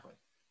what pathway.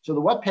 So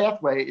the what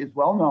pathway is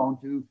well known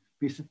to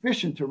be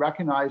sufficient to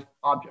recognize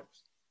objects.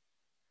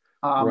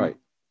 Right.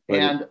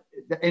 And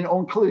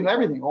including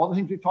everything, all the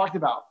things we've talked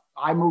about,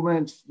 eye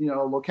movements, you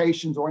know,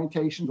 locations,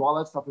 orientations, all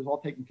that stuff is all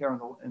taken care of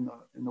in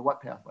the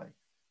what pathway.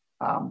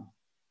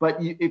 But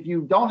if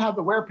you don't have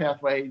the where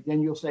pathway,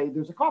 then you'll say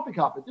there's a coffee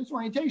cup at this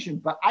orientation,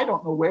 but I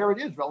don't know where it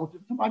is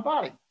relative to my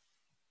body.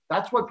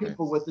 That's what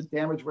people with the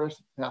damaged where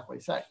pathway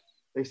say.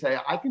 They say,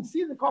 I can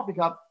see the coffee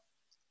cup.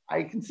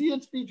 I can see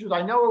its features.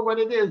 I know what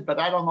it is, but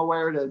I don't know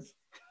where it is.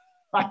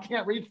 I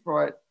can't reach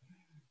for it.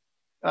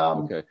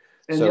 Okay.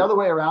 And so, the other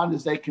way around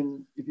is they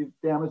can, if you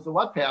damage the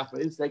what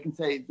pathways, they can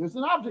say, there's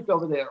an object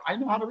over there. I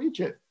know how to reach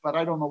it, but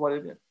I don't know what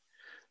it is.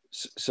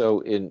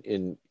 So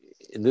in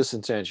this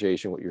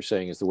instantiation, what you're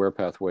saying is the where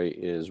pathway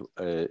is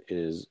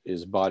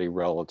body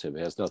relative. It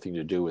has nothing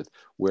to do with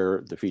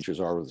where the features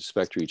are with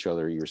respect to each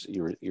other.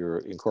 You're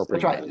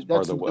incorporating that's right. that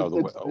as part of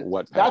the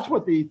what pathway. That's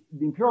what the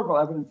empirical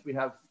evidence we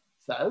have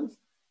says.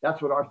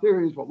 That's what our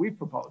theories, what we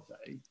propose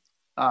say.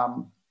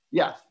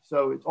 Yes,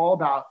 so it's all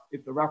about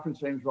if the reference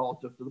frame is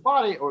relative to the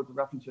body or if the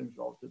reference frame is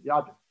relative to the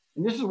object.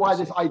 And this is why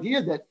this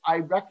idea that I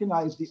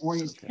recognize the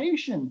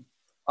orientation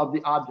of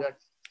the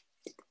object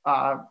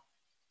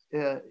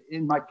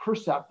in my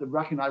percept of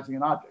recognizing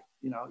an object,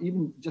 you know,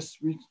 even just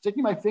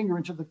sticking my finger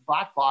into the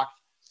black box,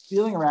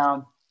 feeling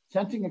around,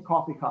 sensing a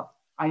coffee cup,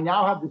 I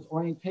now have this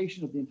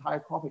orientation of the entire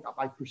coffee cup.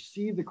 I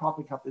perceive the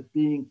coffee cup as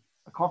being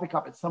a coffee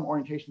cup at some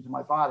orientation to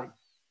my body.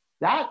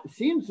 That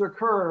seems to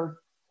occur,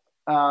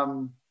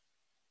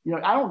 you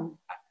know,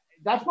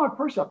 that's my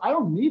percept. I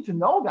don't need to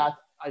know that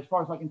as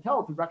far as I can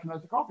tell to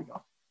recognize the coffee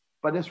cup,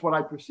 but it's what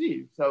I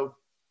perceive. So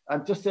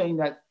I'm just saying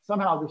that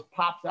somehow this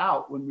pops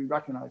out when we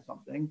recognize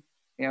something.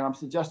 And I'm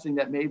suggesting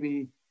that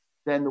maybe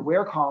then the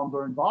where columns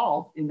are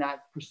involved in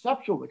that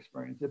perceptual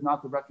experience, if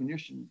not the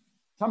recognition.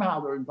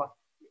 Somehow they're involved.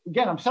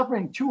 Again, I'm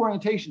separating two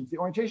orientations, the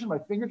orientation of my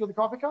finger to the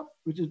coffee cup,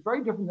 which is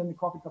very different than the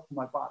coffee cup to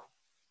my body.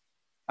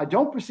 I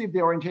don't perceive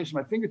the orientation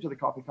of my finger to the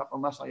coffee cup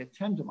unless I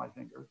attend to my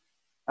finger.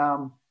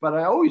 But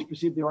I always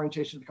perceive the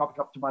orientation of the coffee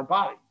cup to my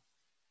body.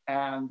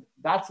 And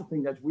that's the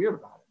thing that's weird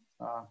about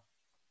it.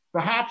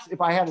 Perhaps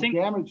if I had a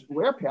damaged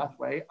where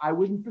pathway, I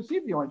wouldn't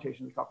perceive the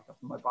orientation of the coffee cup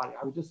to my body.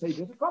 I would just say,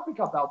 there's a coffee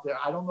cup out there.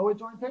 I don't know its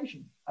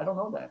orientation. I don't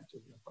know the answer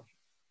to your question.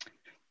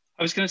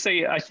 I was going to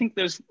say, I think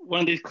there's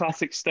one of these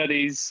classic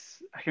studies,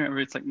 I can't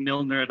remember, it's like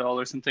Milner et al.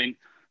 Or something,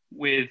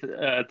 with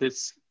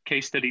this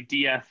case study,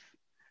 DF.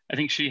 I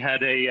think she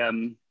had a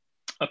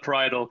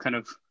parietal kind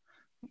of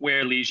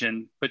wear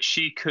lesion, but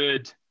she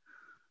could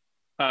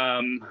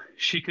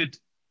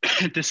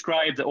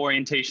describe the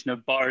orientation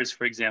of bars,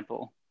 for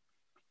example,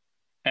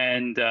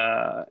 and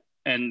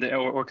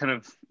or kind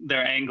of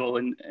their angle,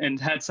 and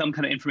had some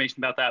kind of information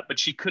about that, but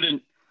she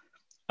couldn't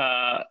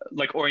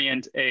like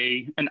orient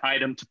an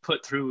item to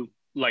put through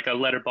like a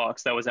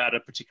letterbox that was at a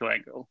particular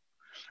angle.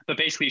 But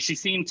basically she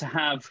seemed to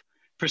have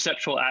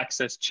perceptual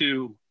access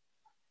to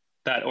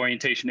that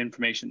orientation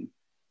information,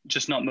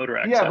 just not motor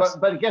access. Yeah,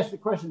 but I guess the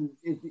question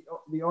is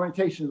the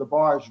orientation of the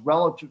bars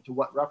relative to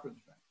what reference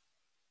frame,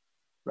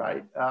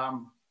 right?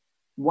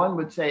 One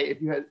would say,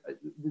 if you had,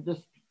 did this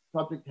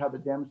subject have a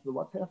damage to the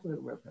what pathway or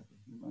the where pathway?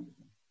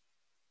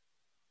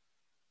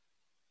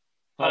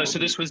 So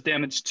this was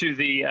damage to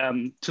the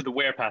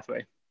where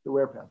pathway. The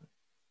where pathway.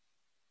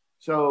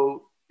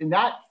 So in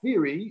that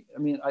theory, I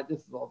mean, this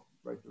is all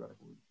very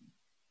theoretical.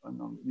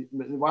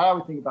 What I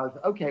would think about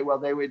is, okay, well,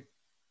 they would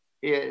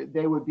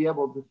be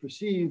able to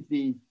perceive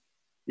the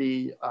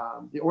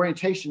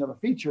orientation of a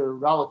feature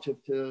relative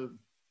to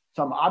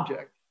some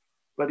object,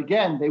 but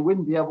again, they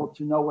wouldn't be able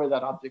to know where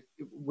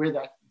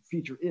that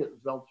feature is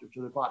relative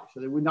to their body. So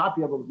they would not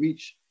be able to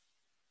reach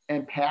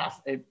and pass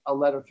a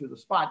letter through the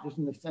spot, just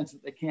in the sense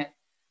that they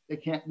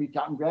can't reach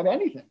out and grab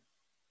anything.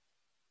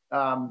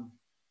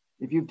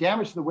 If you've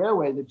damaged the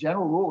wearway, the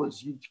general rule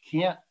is you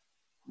can't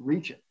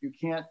reach it. You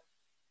can't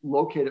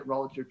locate it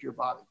relative to your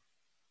body.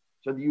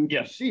 So you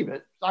perceive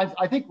it.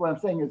 I think what I'm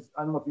saying is,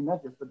 I don't know if you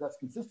meant this, but that's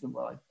consistent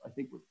with what I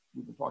think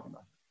we've been talking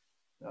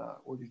about.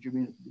 Or did you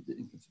mean it to be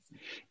inconsistent?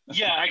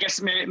 Yeah, I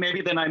guess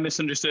maybe then I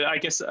misunderstood. I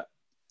guess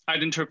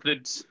I'd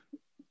interpreted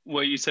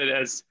what you said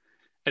as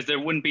there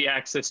wouldn't be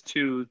access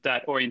to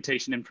that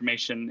orientation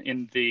information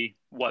in the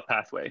what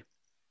pathway.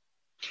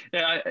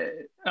 Yeah,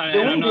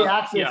 there wouldn't be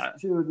access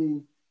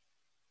to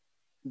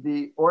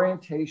the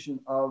orientation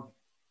of,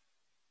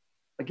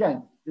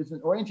 again, there's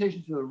an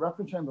orientation to the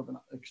reference frame of an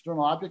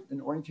external object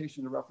and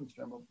orientation to the reference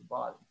frame of the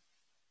body.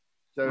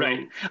 So,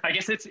 right. I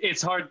guess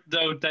it's hard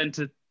though then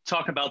to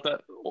talk about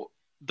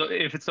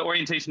if it's the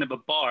orientation of a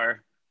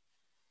bar.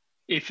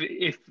 If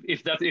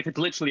it's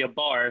literally a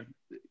bar,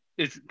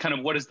 it's kind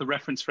of what is the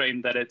reference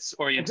frame that it's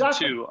oriented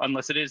to,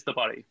 unless it is the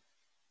body.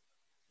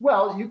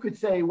 Well, you could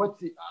say,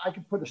 I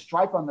could put a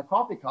stripe on the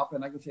coffee cup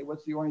and I could say,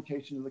 what's the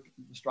orientation of the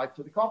stripe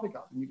to the coffee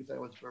cup? And you could say,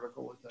 oh, it's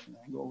vertical, it's at an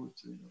angle,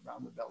 it's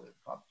around the belly of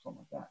the cup,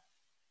 something like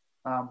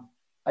that.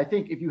 I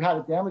think if you had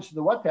a damage to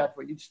the wet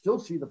pathway, you'd still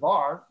see the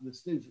bar, the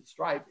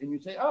stripe, and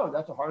you'd say, oh,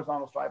 that's a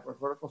horizontal stripe or a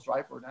vertical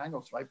stripe or an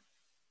angle stripe,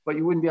 but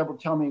you wouldn't be able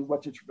to tell me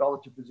what's its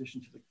relative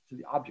position to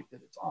the object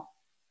that it's on.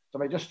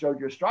 So if I just showed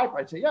you a stripe,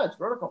 I'd say, yeah, it's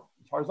vertical,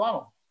 it's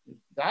horizontal, it's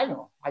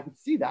diagonal. I could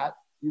see that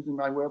using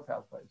my wear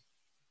pathways.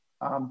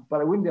 But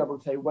I wouldn't be able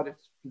to say what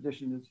its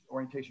position is,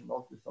 orientation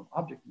relative to some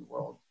object in the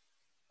world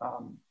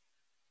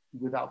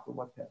without the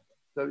wet pathway.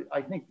 So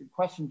I think the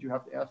questions you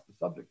have to ask the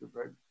subject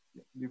are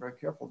be very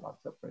careful about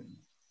separating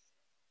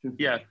them.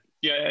 Yeah,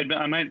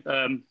 I might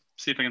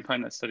see if I can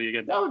find that study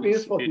again. That would be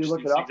useful if you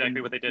look it up.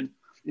 Exactly what they did.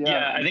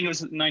 Yeah, I think it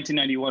was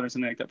 1991 or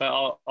something like that,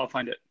 but I'll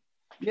find it.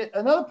 Yeah,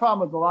 another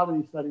problem with a lot of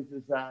these studies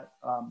is that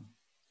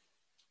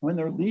when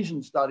they're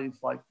lesion studies,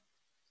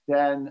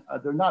 then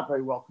they're not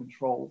very well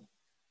controlled.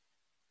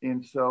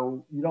 And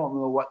so you don't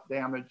know what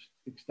damage,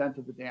 extent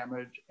of the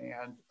damage,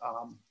 and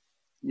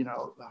you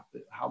know,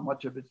 how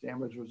much of it's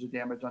damage was the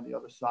damage on the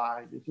other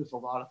side. It's just a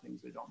lot of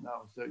things they don't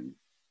know. So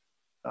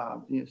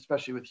you,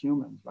 especially with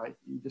humans, right?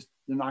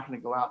 They're not going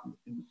to go out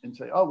and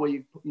say, oh, well,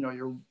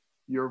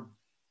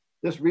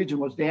 this region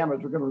was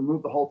damaged. We're going to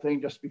remove the whole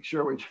thing just to be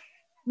sure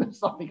there's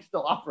something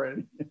still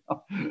operating. You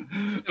know?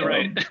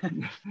 Right.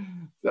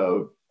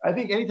 So I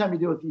think anytime you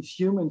deal with these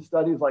human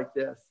studies like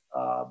this,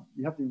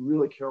 you have to be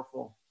really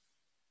careful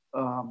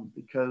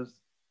because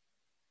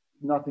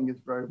nothing is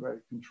very, very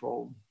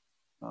controlled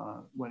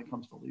when it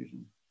comes to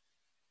lesions.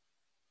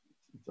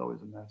 It's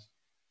always a mess,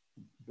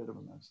 a bit of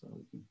a mess. So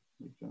we can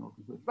make general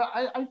conclusions. But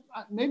I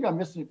maybe I'm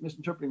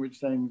misinterpreting what you're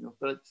saying,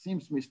 but it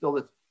seems to me still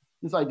that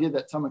this idea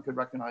that someone could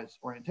recognize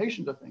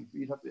orientations of things, but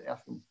you'd have to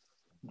ask them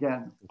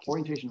again,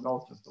 orientation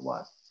relative to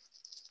what?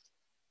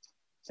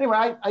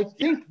 Anyway, I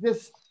think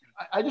this,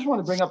 I just want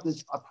to bring up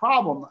a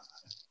problem.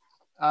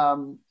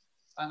 And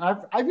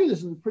I view this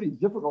as a pretty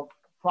difficult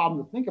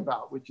problem to think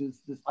about, which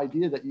is this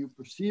idea that you're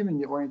perceiving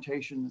the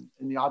orientation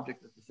in the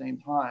object at the same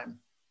time.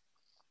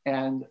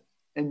 And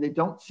they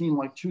don't seem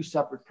like two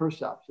separate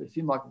percepts. They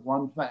seem like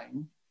one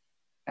thing.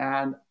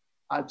 And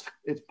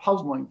it's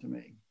puzzling to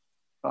me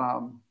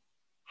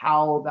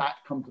how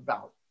that comes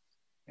about.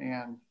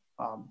 And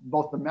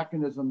both the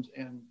mechanisms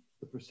and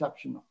the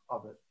perception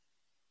of it.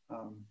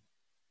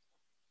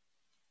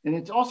 And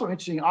it's also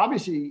interesting,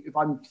 obviously, if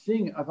I'm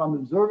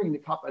observing the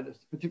cup at a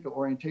particular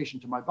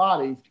orientation to my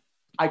body,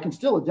 I can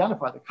still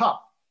identify the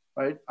cup,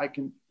 right? I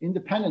can,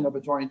 independent of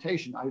its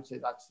orientation, I would say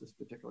that's this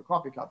particular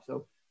coffee cup.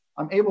 So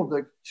I'm able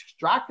to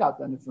extract out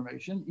that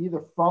information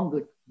either from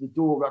the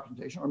dual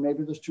representation, or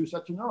maybe there's two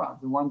sets of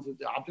neurons. And one's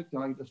the object,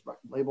 and I just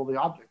label the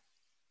object.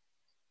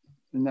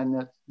 And then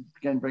that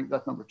again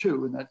that's number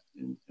two, and that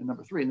in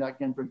number three, and that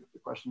again brings up the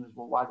question is,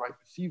 well, why do I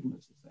perceive them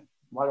as the same?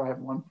 Why do I have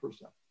one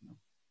percept? You know?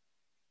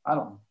 I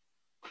don't know.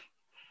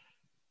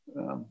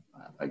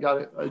 I got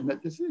to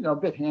admit, this is a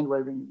bit hand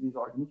waving these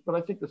arguments, but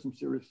I think there's some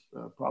serious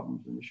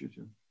problems and issues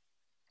here.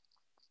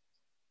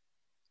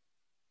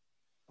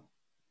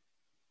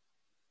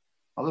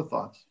 Other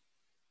thoughts?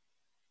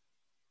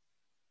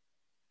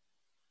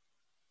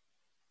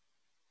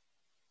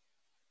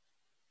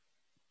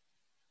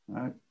 All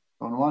right,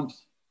 going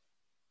once,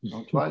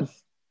 going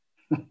twice,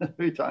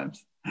 3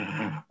 times.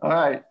 All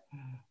right.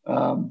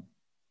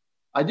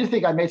 I do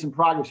think I made some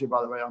progress here,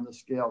 by the way, on the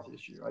scales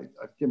issue.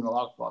 I've given a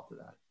lot of thought to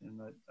that,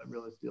 and I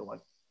really feel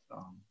like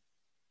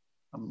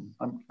I'm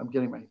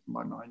getting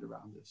my mind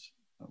around this,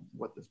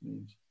 what this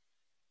means.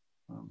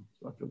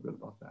 So I feel good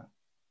about that.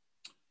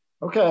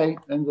 Okay,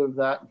 end of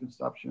that. We can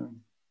stop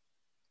sharing,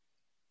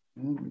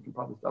 and we can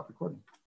probably stop recording.